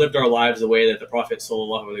we just lived our lives the way that the Prophet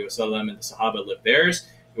sallallahu alaihi wasallam and the Sahaba lived theirs,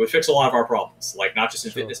 it would fix a lot of our problems, like not just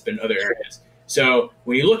in fitness, but in other areas. So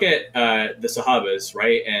when you look at the Sahabas,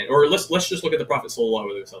 right, or let's just look at the Prophet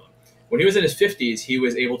sallallahu alaihi wasallam. When he was in his 50s, he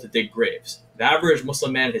was able to dig graves. The average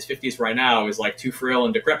Muslim man in his 50s right now is like too frail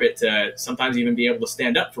and decrepit to sometimes even be able to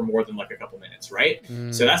stand up for more than like a couple minutes, right?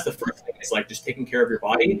 So that's the first thing. It's like just taking care of your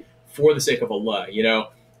body for the sake of Allah.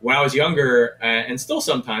 When I was younger, and still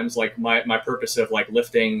sometimes, like my purpose of like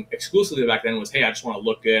lifting exclusively back then was, hey, I just want to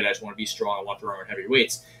look good. I just want to be strong. I want to throw around heavy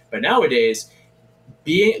weights. But nowadays,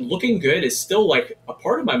 looking good is still like a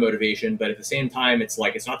part of my motivation, but at the same time, it's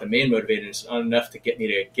like, it's not the main motivator. It's not enough to get me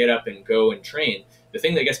to get up and go and train. The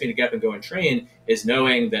thing that gets me to get up and go and train is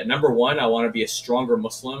knowing that, number one, I want to be a stronger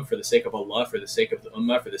Muslim for the sake of Allah, for the sake of the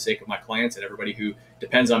Ummah, for the sake of my clients and everybody who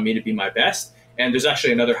depends on me to be my best. And there's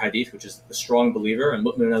actually another hadith, which is the strong believer, and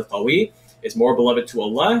mu'min al-qawi, is more beloved to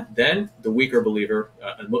Allah than the weaker believer,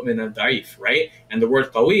 al-mu'min al-da'if, right? And the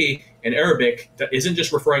word qawi in Arabic that isn't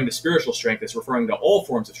just referring to spiritual strength, it's referring to all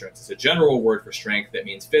forms of strength. It's a general word for strength that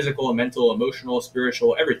means physical, mental, emotional,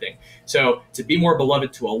 spiritual, everything. So to be more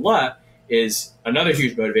beloved to Allah is another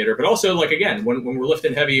huge motivator. But also, like, again, when we're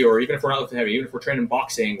lifting heavy, or even if we're not lifting heavy, even if we're training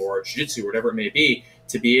boxing or jiu-jitsu, whatever it may be,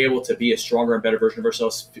 to be able to be a stronger and better version of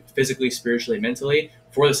ourselves physically, spiritually, mentally,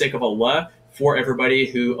 for the sake of Allah, for everybody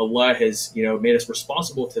who Allah has, made us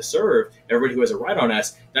responsible to serve, everybody who has a right on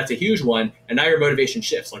us, that's a huge one. And now your motivation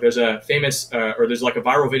shifts. Like, there's a famous, or there's like a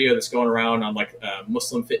viral video that's going around on like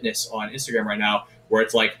Muslim fitness on Instagram right now, where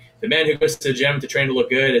it's like, the man who goes to the gym to train to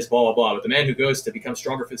look good is blah, blah, blah. But the man who goes to become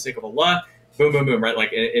stronger for the sake of Allah, boom, boom, boom, right?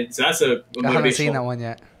 Like, so that's a motivational. I haven't seen that one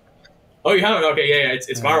yet. Oh, you haven't? Okay, yeah,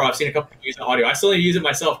 it's viral. I've seen a couple people use the audio. I still need to use it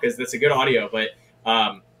myself because that's a good audio. But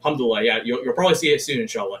alhamdulillah, yeah, you'll probably see it soon,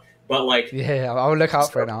 inshallah. But like, yeah, I'll look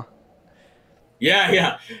out for it now.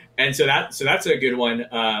 Yeah, and so that's a good one.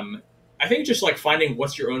 I think just like finding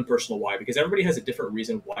what's your own personal why, because everybody has a different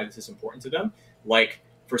reason why this is important to them. Like,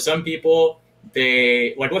 for some people,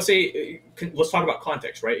 let's talk about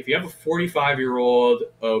context, right? If you have a 45-year-old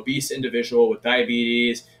obese individual with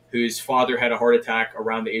diabetes whose father had a heart attack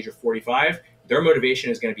around the age of 45, their motivation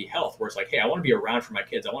is going to be health, where it's like, hey, I want to be around for my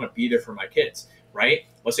kids. I want to be there for my kids, right?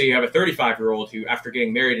 Let's say you have a 35-year-old who, after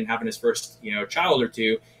getting married and having his first, child or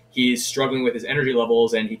two, he's struggling with his energy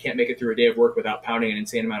levels and he can't make it through a day of work without pounding an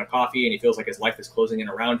insane amount of coffee, and he feels like his life is closing in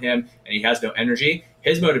around him and he has no energy.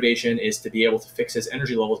 His motivation is to be able to fix his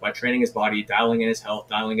energy levels by training his body, dialing in his health,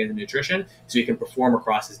 dialing in his nutrition, so he can perform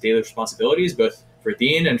across his daily responsibilities, both for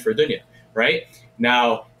deen and for dunya, right?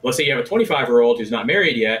 Now, let's say you have a 25-year-old who's not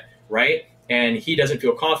married yet, right? And he doesn't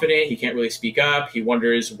feel confident. He can't really speak up. He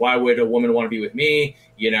wonders, why would a woman want to be with me?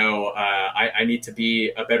 I need to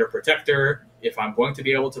be a better protector. If I'm going to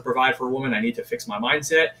be able to provide for a woman, I need to fix my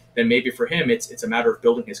mindset. Then maybe for him, it's a matter of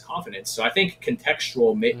building his confidence. So I think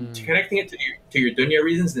contextual, connecting it to your dunya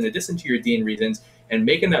reasons in addition to your deen reasons, and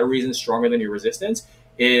making that reason stronger than your resistance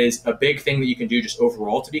is a big thing that you can do just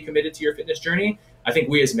overall to be committed to your fitness journey. I think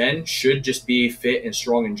we as men should just be fit and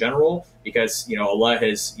strong in general, because, Allah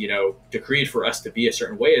has, decreed for us to be a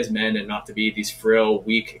certain way as men and not to be these frail,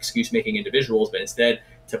 weak, excuse-making individuals, but instead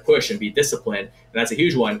to push and be disciplined. And that's a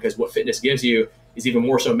huge one, because what fitness gives you is even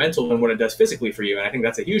more so mental than what it does physically for you. And I think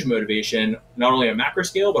that's a huge motivation, not only on a macro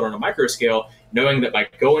scale, but on a micro scale, knowing that by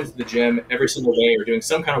going to the gym every single day or doing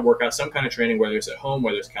some kind of workout, some kind of training, whether it's at home,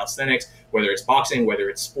 whether it's calisthenics, whether it's boxing, whether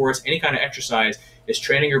it's sports, any kind of exercise, is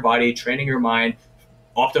training your body, training your mind,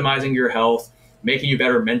 optimizing your health, making you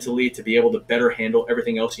better mentally to be able to better handle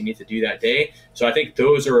everything else you need to do that day. So I think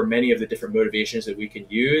those are many of the different motivations that we can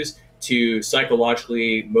use to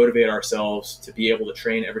psychologically motivate ourselves to be able to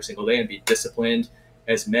train every single day and be disciplined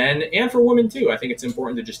as men, and for women too. I think it's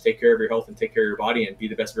important to just take care of your health and take care of your body and be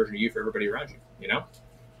the best version of you for everybody around you,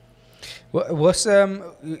 What's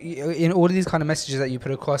in all of these kind of messages that you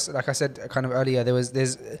put across, like I said kind of earlier,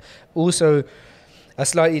 there's also a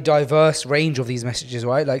slightly diverse range of these messages,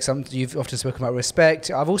 right? Like you've often spoken about respect.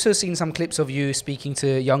 I've also seen some clips of you speaking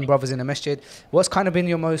to young brothers in a masjid. What's kind of been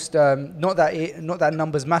your most, not that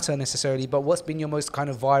numbers matter necessarily, but what's been your most kind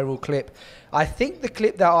of viral clip? I think the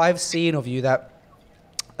clip that I've seen of you that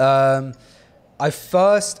I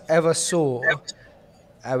first ever saw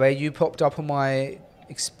where you popped up on my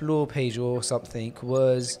Explore page or something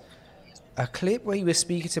was a clip where you were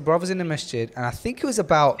speaking to brothers in the masjid, and I think it was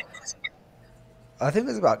about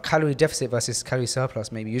calorie deficit versus calorie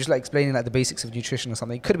surplus. Maybe you're just like explaining like the basics of nutrition or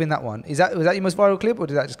something. It could have been that one. Was that your most viral clip, or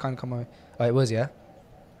did that just kind of come out? Oh, it was, yeah.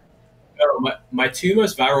 My two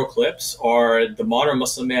most viral clips are the modern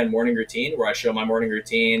Muslim man morning routine, where I show my morning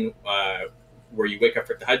routine, where you wake up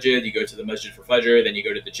for tahajjud, you go to the masjid for fajr, then you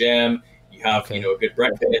go to the gym, you have a good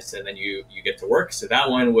breakfast, and then you get to work. So that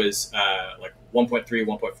one was like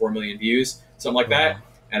 1.4 million views, something like that.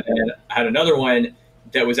 And then I had another one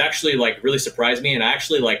that was actually like really surprised me, and I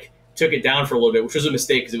actually like took it down for a little bit, which was a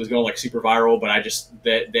mistake because it was going like super viral. But I just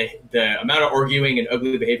the amount of arguing and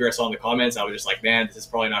ugly behavior I saw in the comments, I was just like, man, this is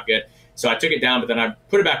probably not good. So I took it down, but then I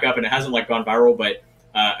put it back up, and it hasn't like gone viral, but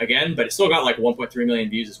it still got like 1.3 million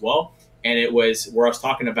views as well. And it was where I was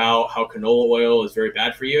talking about how canola oil is very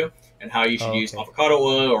bad for you, and how you should use avocado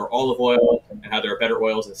oil or olive oil, and how there are better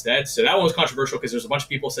oils instead. So that one was controversial because there's a bunch of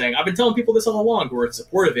people saying, I've been telling people this all along, who are in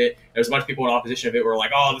support of it. There's a bunch of people in opposition of it who are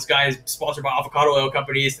like, oh, this guy is sponsored by avocado oil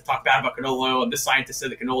companies to talk bad about canola oil, and this scientist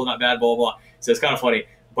said that canola is not bad, blah, blah, blah. So it's kind of funny.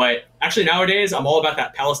 But actually nowadays, I'm all about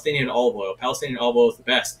that Palestinian olive oil. Palestinian olive oil is the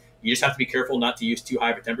best. You just have to be careful not to use too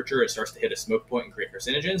high of a temperature. It starts to hit a smoke point and create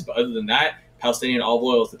carcinogens. But other than that, Palestinian olive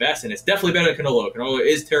oil is the best, and it's definitely better than canola oil. Canola oil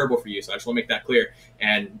is terrible for you, so I just want to make that clear.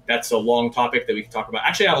 And that's a long topic that we can talk about.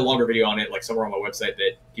 Actually, I have a longer video on it, like somewhere on my website,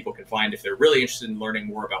 that people can find if they're really interested in learning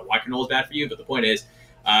more about why canola is bad for you. But the point is,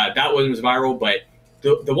 that one was viral. But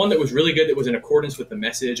the one that was really good, that was in accordance with the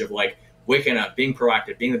message of like waking up, being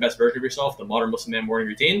proactive, being the best version of yourself, the modern Muslim man morning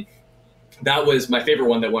routine, that was my favorite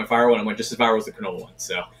one that went viral, and it went just as viral as the canola one.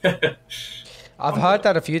 So I've heard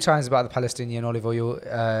that a few times about the Palestinian olive oil,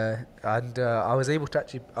 and I was able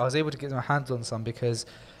to get my hands on some because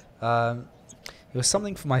it was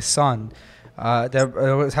something for my son. I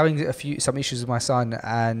was having some issues with my son,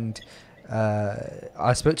 and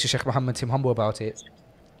I spoke to Sheikh Mohammed Tim Humble about it.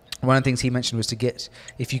 One of the things he mentioned was to get,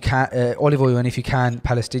 if you can, olive oil, and if you can,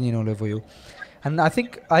 Palestinian olive oil. And I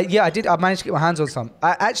think, I managed to get my hands on some.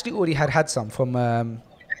 I actually already had some from,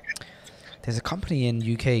 there's a company in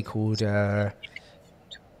UK called,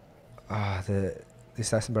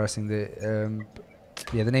 that's embarrassing. The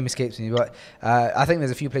name escapes me, but I think there's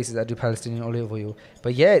a few places that do Palestinian olive oil.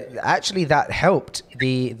 But yeah, actually that helped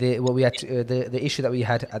the issue that we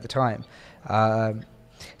had at the time.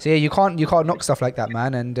 So yeah, you can't knock stuff like that,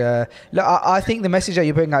 man. And look, I think the message that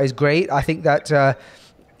you're putting out is great. I think that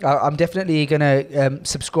I'm definitely going to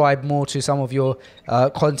subscribe more to some of your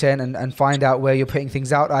content and find out where you're putting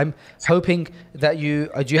things out. I'm hoping that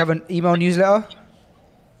do you have an email newsletter?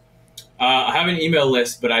 I have an email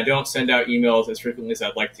list, but I don't send out emails as frequently as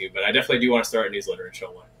I'd like to. But I definitely do want to start a newsletter,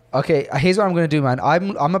 inshallah. Okay, here's what I'm going to do, man.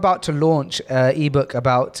 I'm about to launch an ebook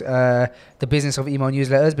about the business of email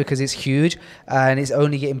newsletters because it's huge and it's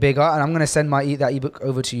only getting bigger. And I'm going to send that ebook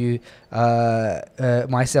over to you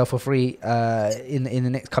myself for free in the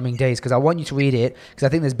next coming days because I want you to read it because I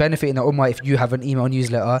think there's benefit in the Ummah if you have an email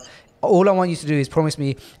newsletter. All I want you to do is promise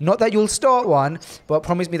me, not that you'll start one, but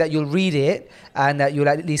promise me that you'll read it and that you'll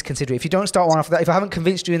at least consider it. If you don't start one after that, if I haven't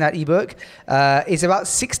convinced you in that ebook, it's about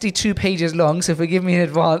 62 pages long, so forgive me in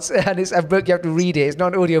advance. And it's a book, you have to read it. It's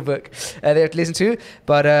not an audiobook they have to listen to.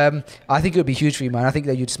 But I think it would be huge for you, man. I think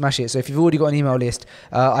that you'd smash it. So if you've already got an email list,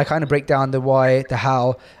 I kind of break down the why, the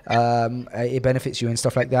how it benefits you and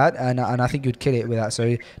stuff like that. And I think you'd kill it with that.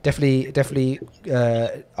 So definitely,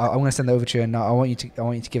 I'm going to send that over to you, and I want you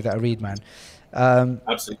to give that a read, man.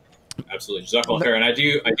 Absolutely. Jazakallah khair. And I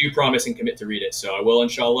do promise and commit to read it. So I will,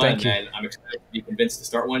 inshallah. Thank you. Then I'm excited to be convinced to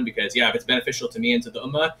start one because, yeah, if it's beneficial to me and to the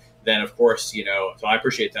Ummah, then of course, so I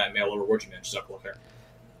appreciate that and may Allah reward you, man. Jazakallah khair.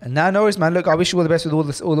 And no worries, man. Look, I wish you all the best with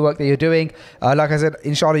all the work that you're doing. Like I said,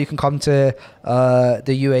 inshallah, you can come to the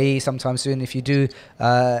UAE sometime soon. If you do,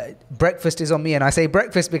 breakfast is on me. And I say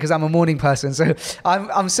breakfast because I'm a morning person. So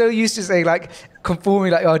I'm so used to saying like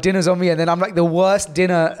conforming like, oh, dinner's on me. And then I'm like the worst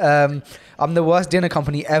dinner. I'm the worst dinner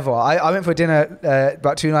company ever. I went for dinner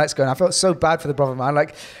about 2 nights ago and I felt so bad for the brother, man.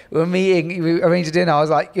 Like we arranged a dinner. It was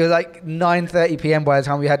like 9:30 p.m. by the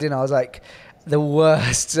time we had dinner. I was like, the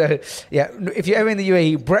worst. So yeah, if you're ever in the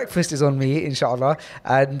UAE, breakfast is on me, inshallah,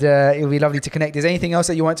 and it'll be lovely to connect. Is there anything else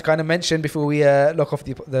that you want to kind of mention before we lock off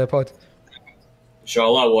the pod?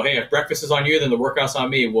 Inshallah. Well, hey, if breakfast is on you, then the workout's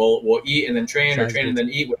on me. We'll eat and then train, Sounds or train good. and then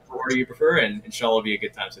eat, whatever order you prefer, and inshallah it'll be a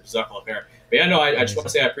good time. So jazakallah khair. But yeah, no, I just want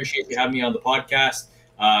to say I appreciate you having me on the podcast.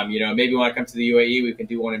 Maybe when I come to the UAE, we can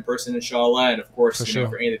do one in person, inshallah. And of course,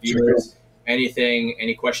 for any of the viewers,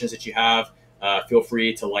 any questions that you have, feel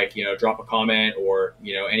free to drop a comment or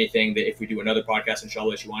anything that if we do another podcast,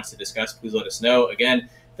 inshallah, that you want us to discuss, please let us know. Again,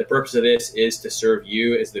 the purpose of this is to serve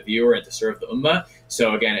you as the viewer and to serve the ummah.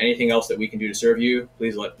 So again, anything else that we can do to serve you,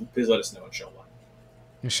 please let us know, inshallah.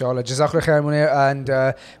 Inshallah. Jazakallah khair, Munir,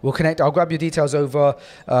 and we'll connect. I'll grab your details over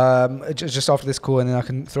just after this call, and then I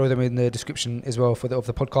can throw them in the description as well of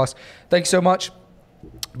the podcast. Thank you so much.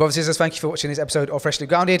 Brothers and sisters, thank you for watching this episode of Freshly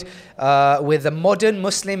Grounded with the modern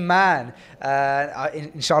Muslim man.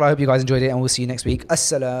 Inshallah, I hope you guys enjoyed it, and we'll see you next week.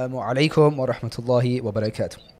 Assalamu alaikum wa rahmatullahi wa barakatuh.